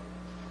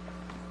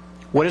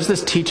 What does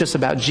this teach us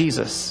about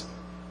Jesus?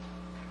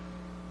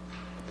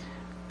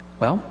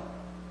 Well,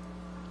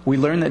 we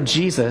learn that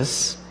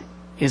Jesus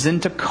is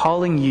into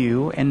calling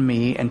you and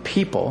me and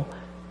people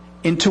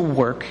into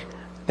work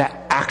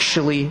that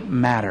actually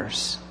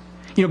matters.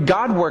 You know,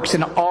 God works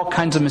in all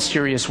kinds of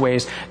mysterious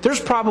ways.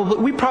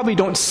 We probably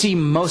don't see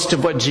most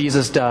of what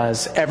Jesus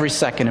does every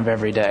second of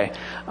every day.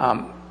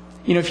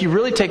 If you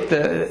really take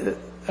the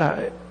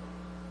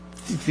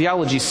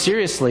theology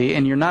seriously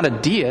and you're not a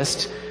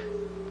deist,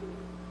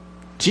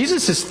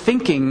 Jesus is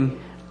thinking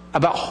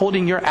about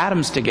holding your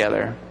atoms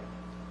together.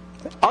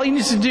 All you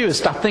need to do is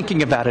stop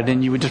thinking about it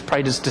and you would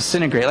probably just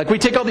disintegrate. Like we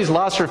take all these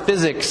laws for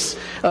physics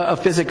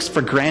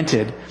for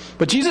granted.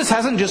 But Jesus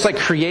hasn't just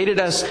created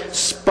us,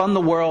 spun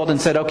the world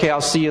and said, okay,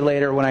 I'll see you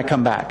later when I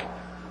come back.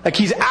 Like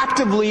He's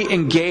actively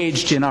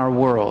engaged in our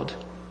world.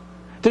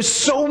 There's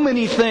so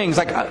many things.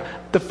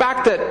 The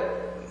fact that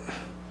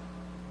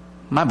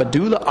my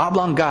medulla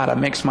oblongata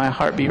makes my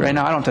heart beat right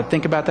now. I don't have to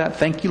think about that.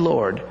 Thank you,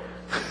 Lord.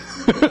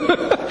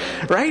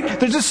 Right?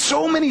 There's just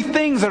so many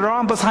things that are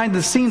on behind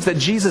the scenes that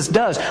Jesus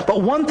does.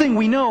 But one thing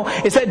we know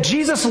is that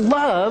Jesus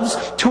loves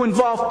to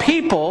involve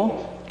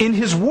people in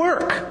His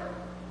work.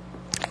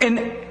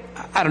 And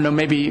I don't know,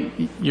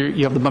 maybe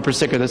you have the bumper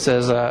sticker that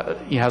says,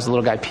 has a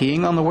little guy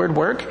peeing on the word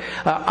work.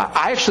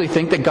 I actually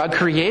think that God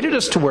created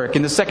us to work.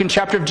 In the 2nd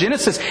chapter of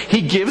Genesis,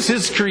 He gives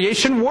His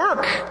creation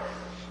work.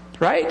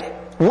 Right?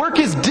 Work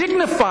is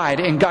dignified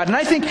in God. And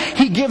I think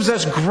He gives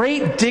us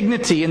great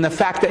dignity in the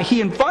fact that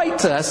He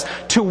invites us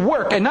to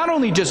work. And not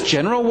only just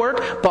general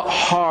work, but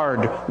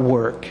hard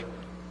work.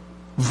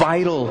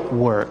 Vital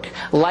work.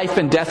 Life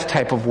and death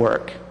type of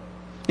work.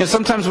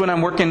 Sometimes when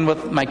I'm working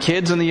with my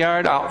kids in the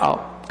yard,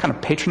 I'll kind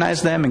of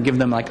patronize them and give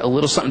them a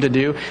little something to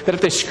do. That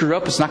if they screw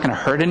up, it's not going to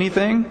hurt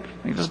anything.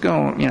 You just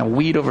go,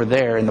 weed over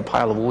there in the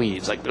pile of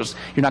weeds.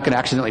 You're not going to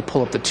accidentally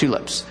pull up the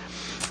tulips.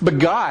 But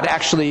God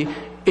actually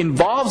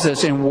involves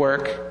us in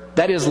work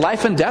that is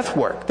life and death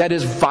work, that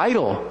is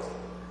vital,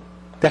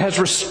 that has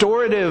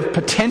restorative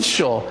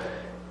potential.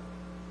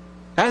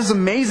 That is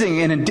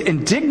amazing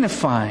and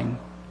dignifying.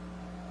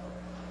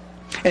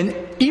 And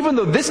even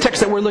though this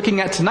text that we're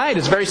looking at tonight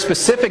is very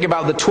specific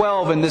about the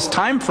 12 in this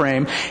time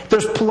frame,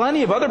 there's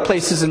plenty of other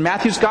places in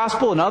Matthew's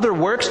Gospel and other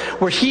works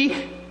where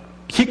He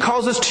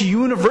calls us to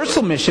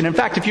universal mission. In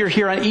fact, if you're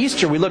here on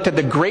Easter, we looked at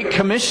the Great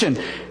Commission.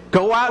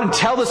 Go out and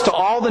tell this to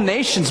all the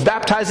nations,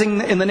 baptizing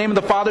in the name of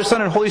the Father,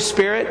 Son, and Holy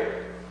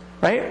Spirit.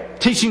 Right?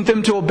 Teaching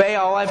them to obey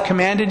all I've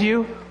commanded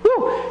you.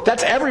 Woo!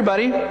 That's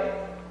everybody.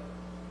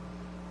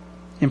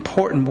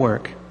 Important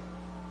work.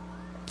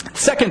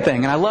 Second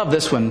thing, and I love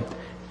this one,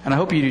 and I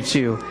hope you do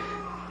too,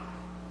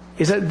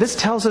 is that this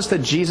tells us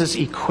that Jesus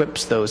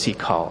equips those He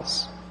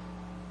calls.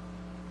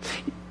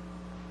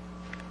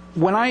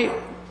 When I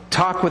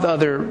talk with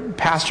other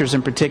pastors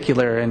in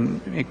particular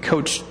and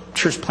coach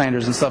church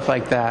planters and stuff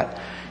like that,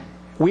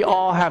 we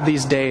all have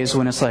these days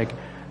when it's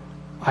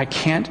I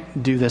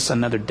can't do this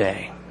another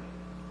day.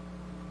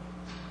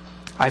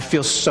 I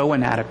feel so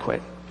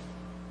inadequate.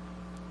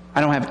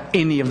 I don't have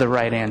any of the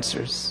right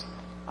answers.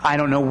 I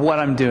don't know what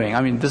I'm doing.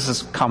 I mean, this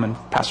is common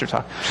pastor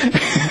talk.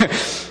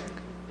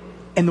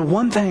 And the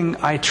one thing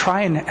I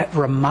try and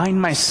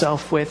remind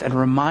myself with and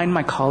remind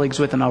my colleagues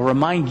with, and I'll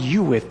remind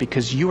you with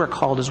because you are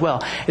called as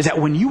well, is that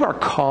when you are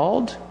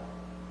called,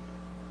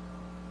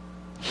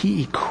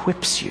 He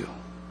equips you.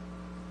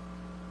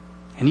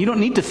 And you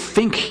don't need to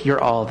think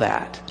you're all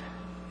that.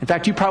 In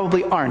fact, you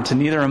probably aren't, and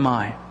neither am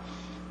I.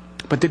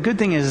 But the good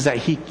thing is that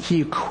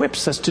He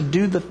equips us to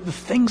do the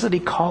things that He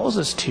calls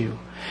us to.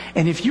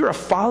 And if you're a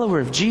follower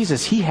of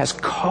Jesus, He has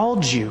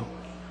called you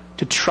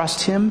to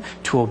trust Him,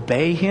 to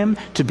obey Him,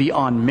 to be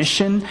on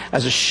mission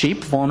as a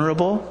sheep,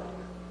 vulnerable,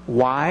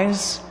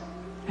 wise,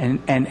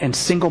 and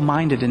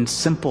single-minded and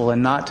simple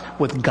and not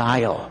with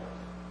guile.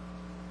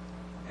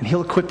 And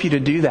He'll equip you to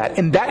do that.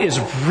 And that is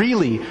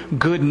really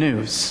good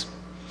news.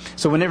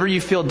 So whenever you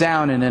feel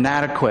down and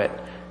inadequate,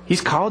 He's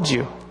called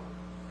you.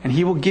 And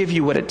He will give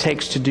you what it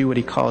takes to do what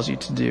He calls you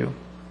to do.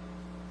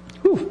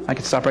 Whew, I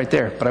could stop right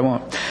there, but I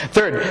won't.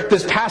 Third,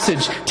 this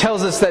passage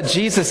tells us that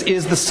Jesus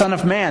is the Son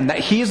of Man, that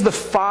He is the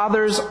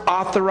Father's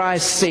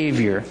authorized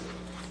Savior.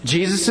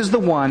 Jesus is the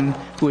one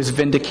who is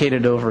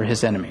vindicated over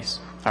His enemies.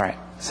 All right,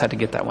 just had to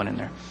get that one in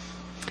there.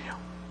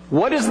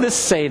 What does this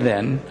say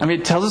then? I mean,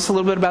 it tells us a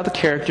little bit about the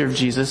character of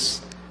Jesus.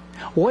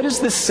 What does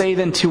this say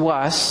then to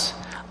us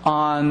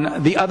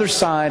on the other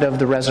side of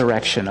the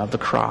resurrection, of the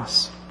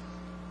cross?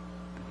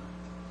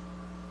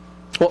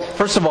 Well,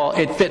 first of all,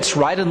 it fits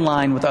right in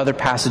line with other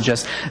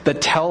passages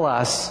that tell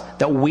us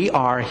that we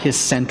are His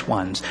sent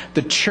ones.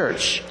 The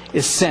church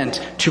is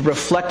sent to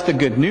reflect the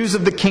good news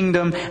of the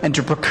kingdom and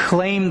to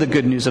proclaim the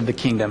good news of the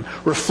kingdom.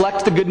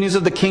 Reflect the good news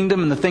of the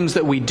kingdom in the things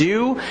that we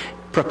do.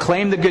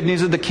 Proclaim the good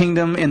news of the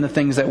kingdom in the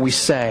things that we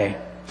say.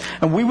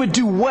 And we would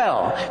do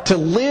well to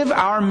live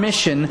our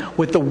mission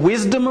with the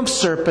wisdom of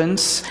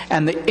serpents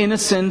and the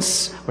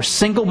innocence or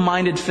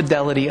single-minded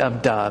fidelity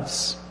of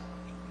doves.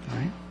 All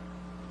right?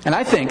 And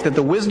I think that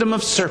the wisdom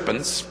of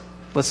serpents,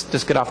 let's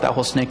just get off that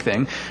whole snake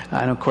thing.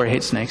 I know Corey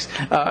hates snakes.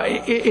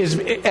 Is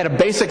at a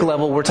basic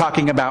level, we're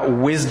talking about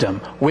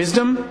wisdom.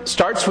 Wisdom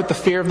starts with the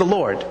fear of the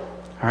Lord. All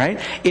right?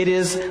 It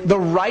is the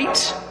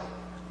right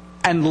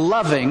and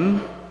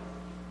loving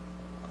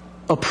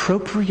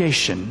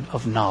appropriation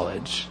of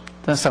knowledge.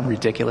 Doesn't sound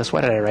ridiculous.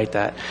 Why did I write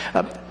that?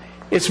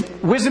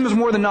 Wisdom is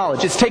more than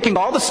knowledge. It's taking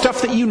all the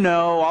stuff that you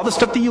know, all the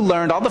stuff that you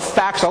learned, all the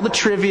facts, all the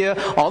trivia,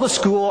 all the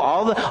school,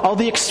 all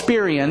the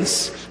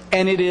experience,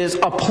 and it is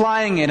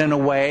applying it in a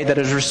way that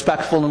is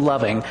respectful and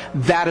loving.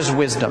 That is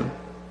wisdom.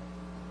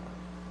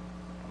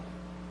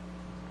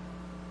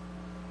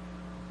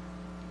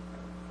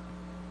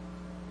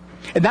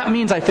 And that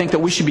means, I think, that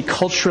we should be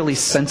culturally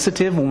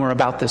sensitive when we're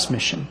about this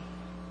mission.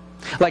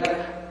 Like,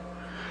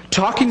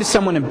 talking to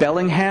someone in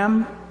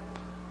Bellingham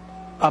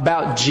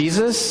about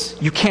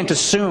Jesus, you can't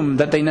assume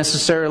that they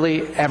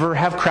necessarily ever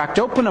have cracked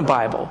open a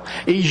Bible.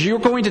 You're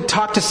going to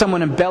talk to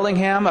someone in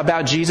Bellingham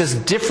about Jesus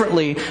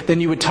differently than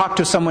you would talk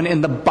to someone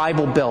in the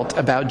Bible Belt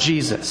about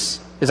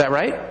Jesus. Is that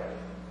right?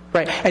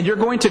 Right. And you're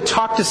going to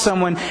talk to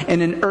someone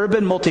in an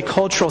urban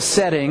multicultural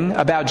setting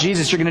about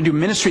Jesus. You're going to do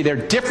ministry there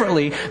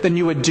differently than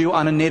you would do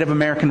on a Native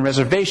American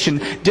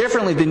reservation,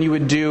 differently than you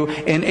would do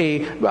in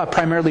a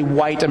primarily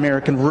white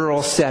American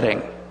rural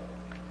setting.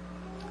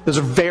 Those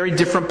are very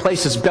different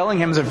places.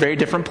 Bellingham is a very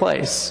different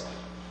place.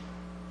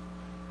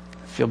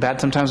 I feel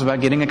bad sometimes about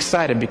getting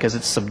excited because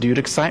it's subdued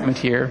excitement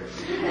here.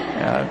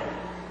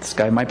 This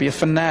guy might be a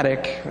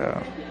fanatic.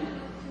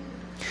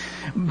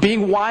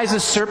 Being wise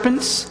as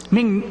serpents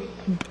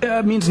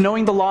means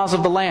knowing the laws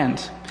of the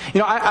land. You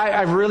know,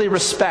 I really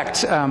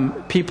respect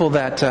people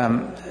that,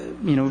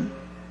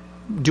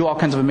 do all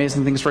kinds of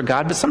amazing things for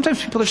God, but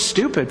sometimes people are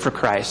stupid for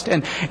Christ.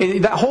 And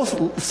that whole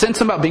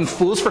sense about being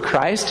fools for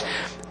Christ,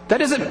 that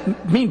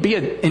doesn't mean be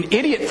an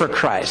idiot for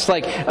Christ.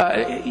 Like,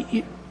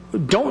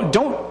 don't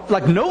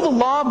know the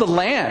law of the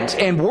land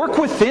and work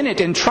within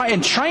it and try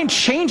and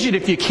change it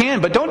if you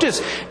can. But don't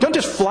just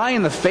fly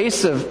in the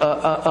face of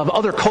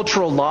other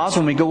cultural laws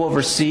when we go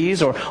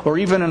overseas or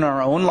even in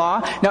our own law.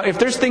 Now, if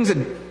there's things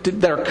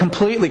that are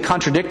completely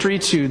contradictory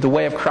to the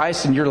way of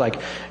Christ, and you're like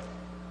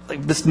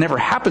this never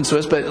happens to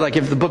us, but like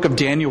if the book of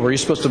Daniel where you're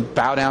supposed to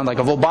bow down, like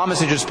if Obama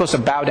says you're supposed to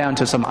bow down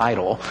to some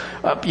idol,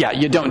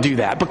 you don't do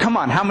that. But come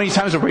on, how many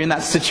times are we in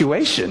that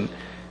situation?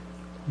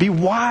 Be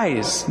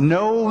wise.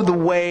 Know the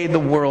way the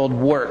world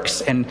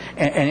works and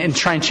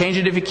try and change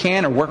it if you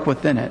can or work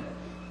within it.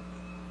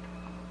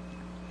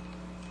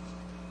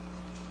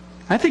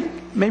 I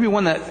think maybe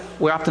one that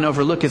we often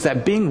overlook is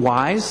that being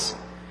wise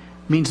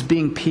means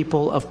being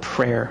people of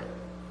prayer.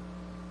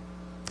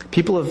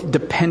 People of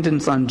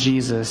dependence on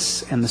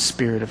Jesus and the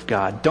Spirit of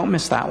God. Don't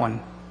miss that one.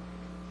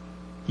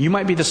 You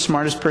might be the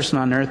smartest person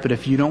on earth, but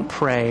if you don't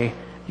pray,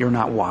 you're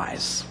not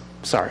wise.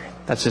 Sorry,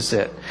 that's just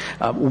it.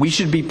 We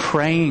should be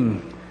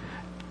praying.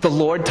 The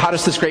Lord taught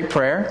us this great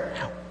prayer.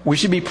 We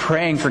should be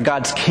praying for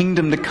God's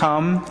kingdom to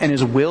come and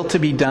His will to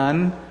be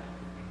done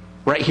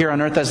right here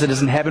on earth as it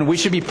is in heaven. We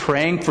should be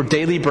praying for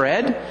daily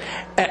bread.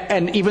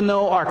 And even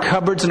though our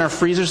cupboards and our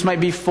freezers might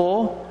be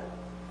full,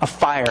 a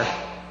fire,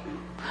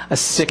 a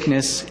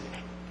sickness,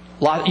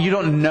 you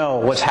don't know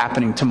what's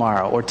happening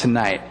tomorrow or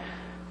tonight.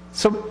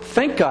 So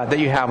thank God that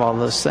you have all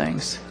those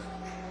things.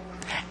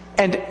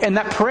 And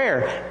that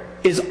prayer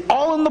is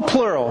all in the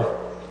plural.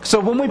 So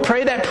when we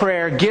pray that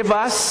prayer, give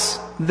us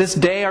this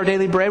day our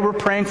daily bread, we're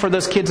praying for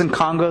those kids in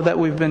Congo that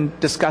we've been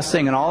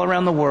discussing and all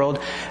around the world.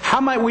 How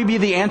might we be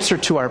the answer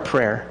to our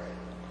prayer?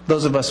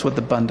 Those of us with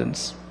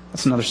abundance.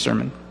 That's another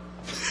sermon.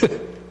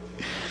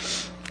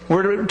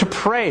 We're to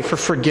pray for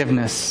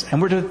forgiveness.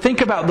 And we're to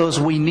think about those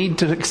we need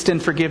to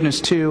extend forgiveness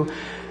to.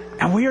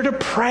 And we are to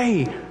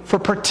pray for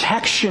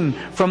protection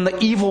from the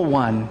evil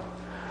one.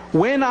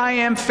 When I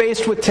am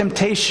faced with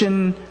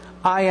temptation,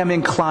 I am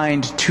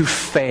inclined to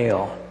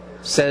fail,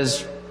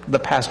 says the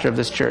pastor of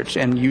this church.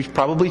 And you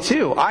probably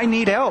too. I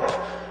need help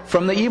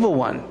from the evil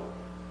one.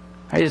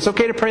 It's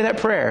okay to pray that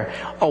prayer.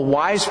 A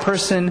wise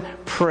person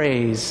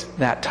prays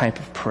that type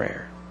of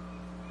prayer.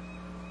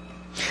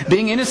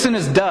 Being innocent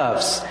as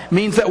doves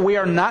means that we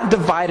are not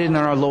divided in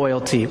our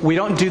loyalty. We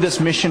don't do this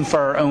mission for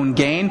our own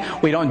gain.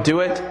 We don't do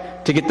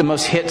it to get the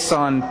most hits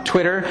on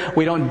Twitter.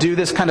 We don't do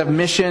this kind of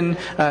mission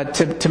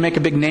to make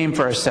a big name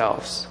for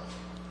ourselves.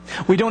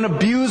 We don't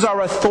abuse our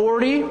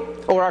authority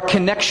or our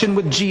connection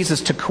with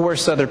Jesus to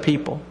coerce other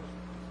people.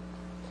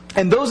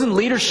 And those in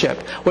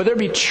leadership, whether it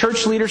be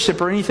church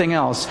leadership or anything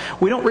else,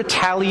 we don't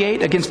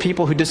retaliate against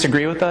people who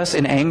disagree with us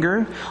in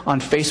anger on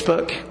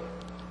Facebook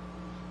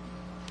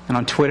and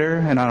on Twitter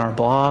and on our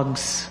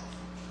blogs.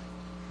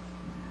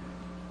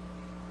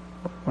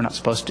 We're not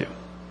supposed to.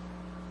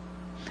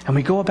 And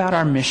we go about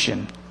our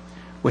mission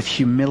with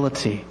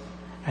humility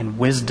and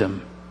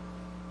wisdom.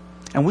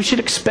 And we should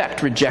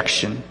expect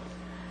rejection.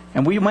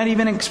 And we might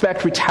even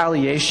expect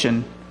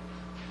retaliation.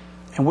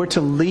 And we're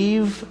to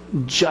leave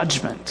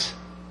judgment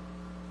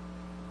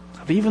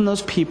of even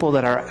those people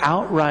that are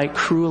outright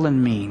cruel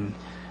and mean,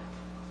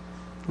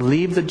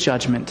 leave the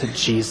judgment to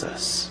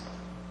Jesus.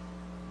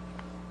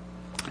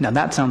 Now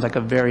that sounds like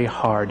a very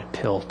hard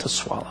pill to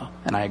swallow,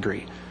 and I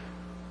agree.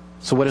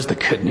 So what is the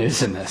good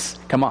news in this?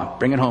 Come on,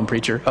 bring it home,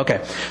 preacher.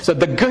 Okay, so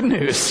the good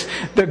news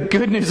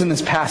in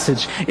this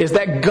passage is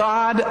that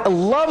God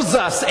loves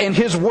us and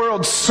His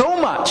world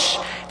so much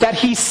that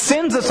He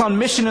sends us on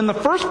mission in the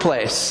first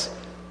place.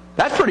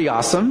 That's pretty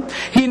awesome.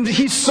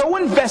 He's so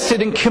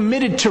invested and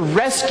committed to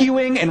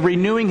rescuing and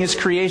renewing His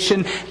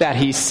creation that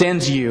He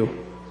sends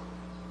you.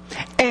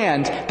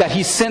 And that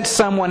He sent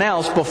someone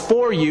else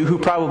before you who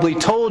probably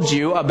told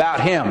you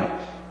about Him.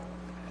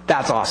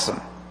 That's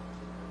awesome.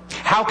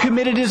 How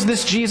committed is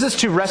this Jesus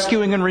to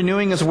rescuing and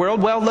renewing His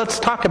world? Well, let's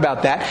talk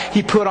about that.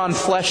 He put on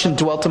flesh and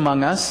dwelt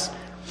among us.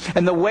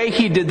 And the way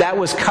He did that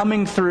was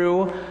coming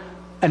through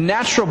a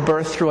natural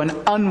birth through an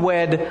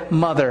unwed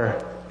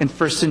mother in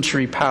first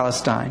century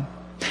Palestine.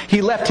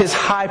 He left His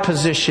high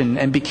position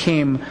and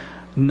became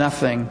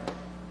nothing.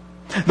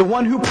 The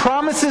one who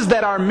promises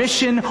that our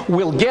mission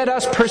will get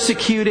us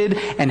persecuted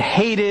and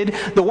hated,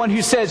 the one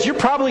who says you're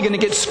probably going to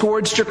get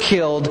scourged or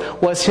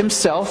killed, was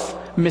Himself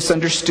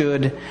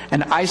misunderstood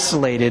and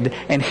isolated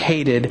and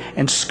hated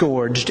and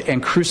scourged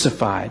and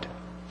crucified.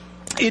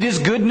 It is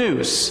good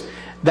news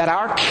that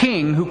our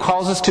King, who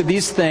calls us to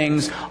these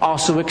things,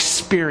 also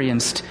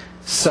experienced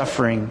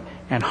suffering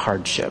and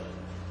hardship.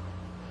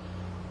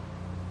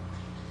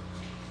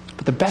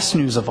 But the best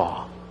news of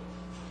all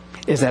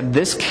is that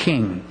this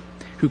King,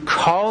 who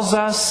calls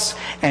us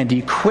and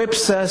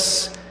equips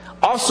us,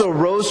 also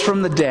rose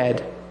from the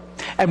dead.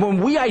 And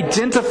when we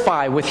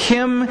identify with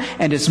Him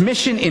and His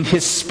mission in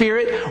His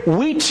Spirit,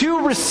 we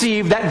too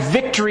receive that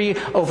victory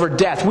over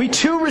death. We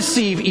too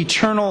receive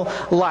eternal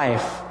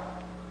life.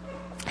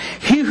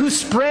 He who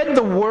spread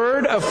the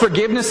word of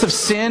forgiveness of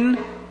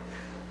sin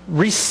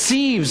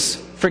receives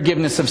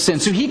forgiveness of sin.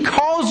 So He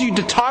calls you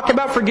to talk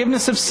about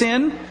forgiveness of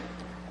sin.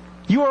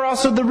 You are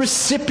also the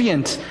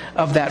recipient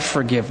of that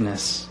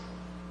forgiveness.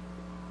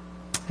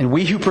 And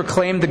we who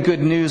proclaim the good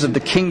news of the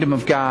kingdom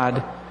of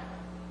God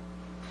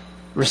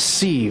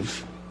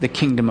receive the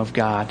kingdom of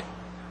God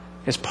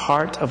as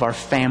part of our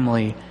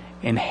family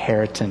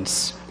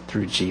inheritance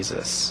through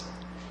Jesus.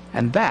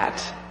 And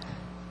that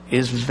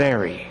is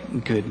very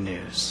good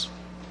news.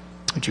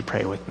 Would you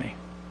pray with me?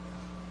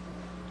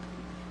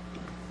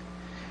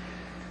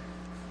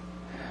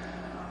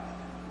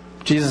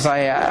 Jesus,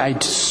 I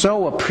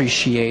so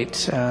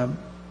appreciate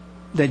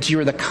that you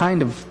are the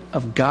kind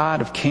of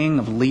God, of King,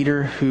 of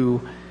leader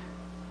who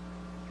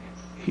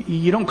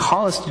you don't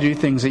call us to do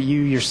things that you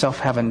yourself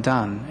haven't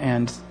done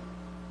and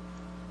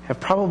have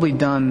probably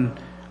done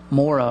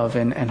more of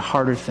and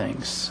harder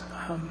things.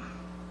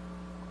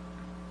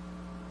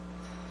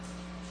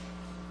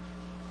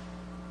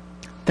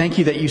 Thank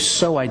you that you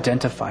so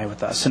identify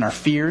with us in our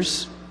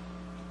fears.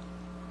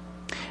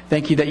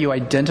 Thank you that you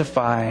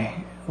identify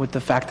with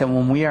the fact that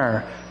when we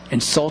are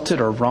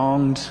insulted or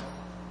wronged,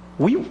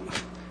 we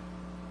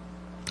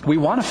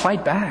want to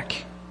fight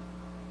back.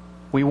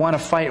 We want to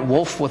fight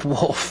wolf with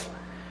wolf.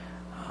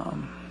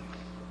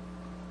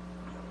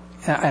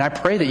 And I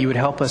pray that you would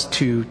help us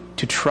to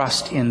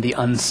trust in the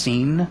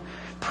unseen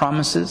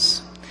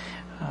promises,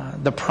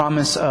 the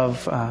promise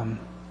of an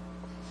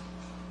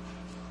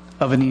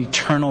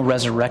eternal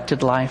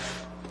resurrected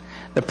life,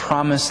 the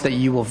promise that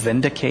you will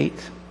vindicate,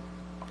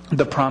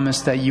 the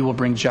promise that you will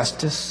bring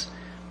justice,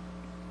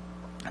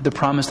 the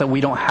promise that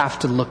we don't have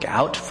to look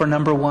out for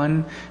number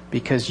one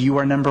because you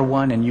are number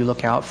one and you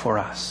look out for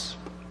us.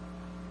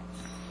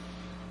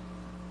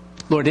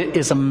 Lord,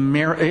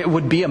 it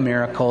would be a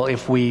miracle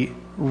if we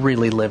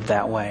really lived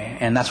that way.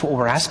 And that's what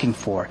we're asking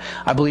for.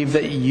 I believe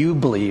that you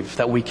believe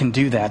that we can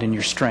do that in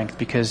your strength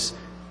because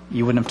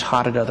you wouldn't have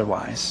taught it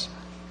otherwise.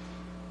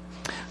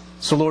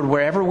 So Lord,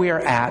 wherever we are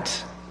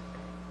at,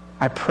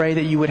 I pray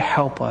that you would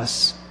help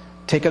us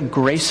take a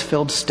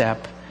grace-filled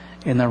step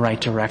in the right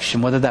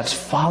direction, whether that's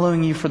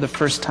following you for the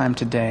first time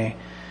today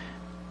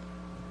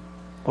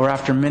or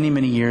after many,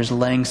 many years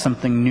laying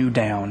something new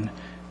down,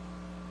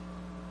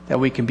 that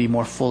we can be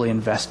more fully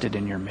invested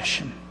in your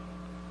mission.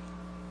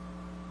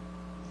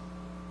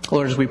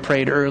 Lord, as we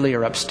prayed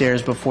earlier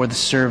upstairs before the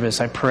service,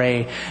 I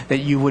pray that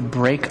you would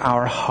break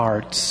our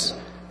hearts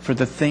for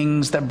the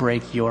things that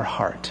break your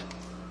heart.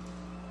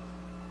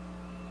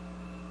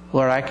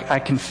 Lord, I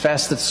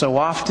confess that so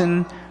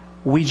often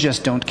we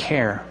just don't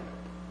care.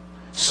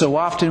 So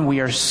often we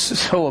are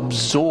so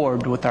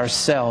absorbed with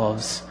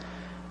ourselves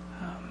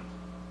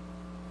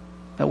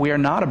that we are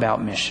not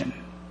about mission.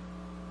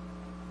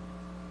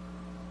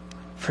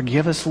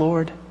 Forgive us,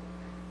 Lord,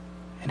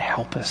 and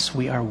help us.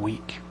 We are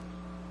weak.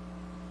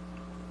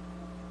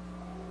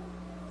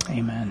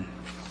 Amen.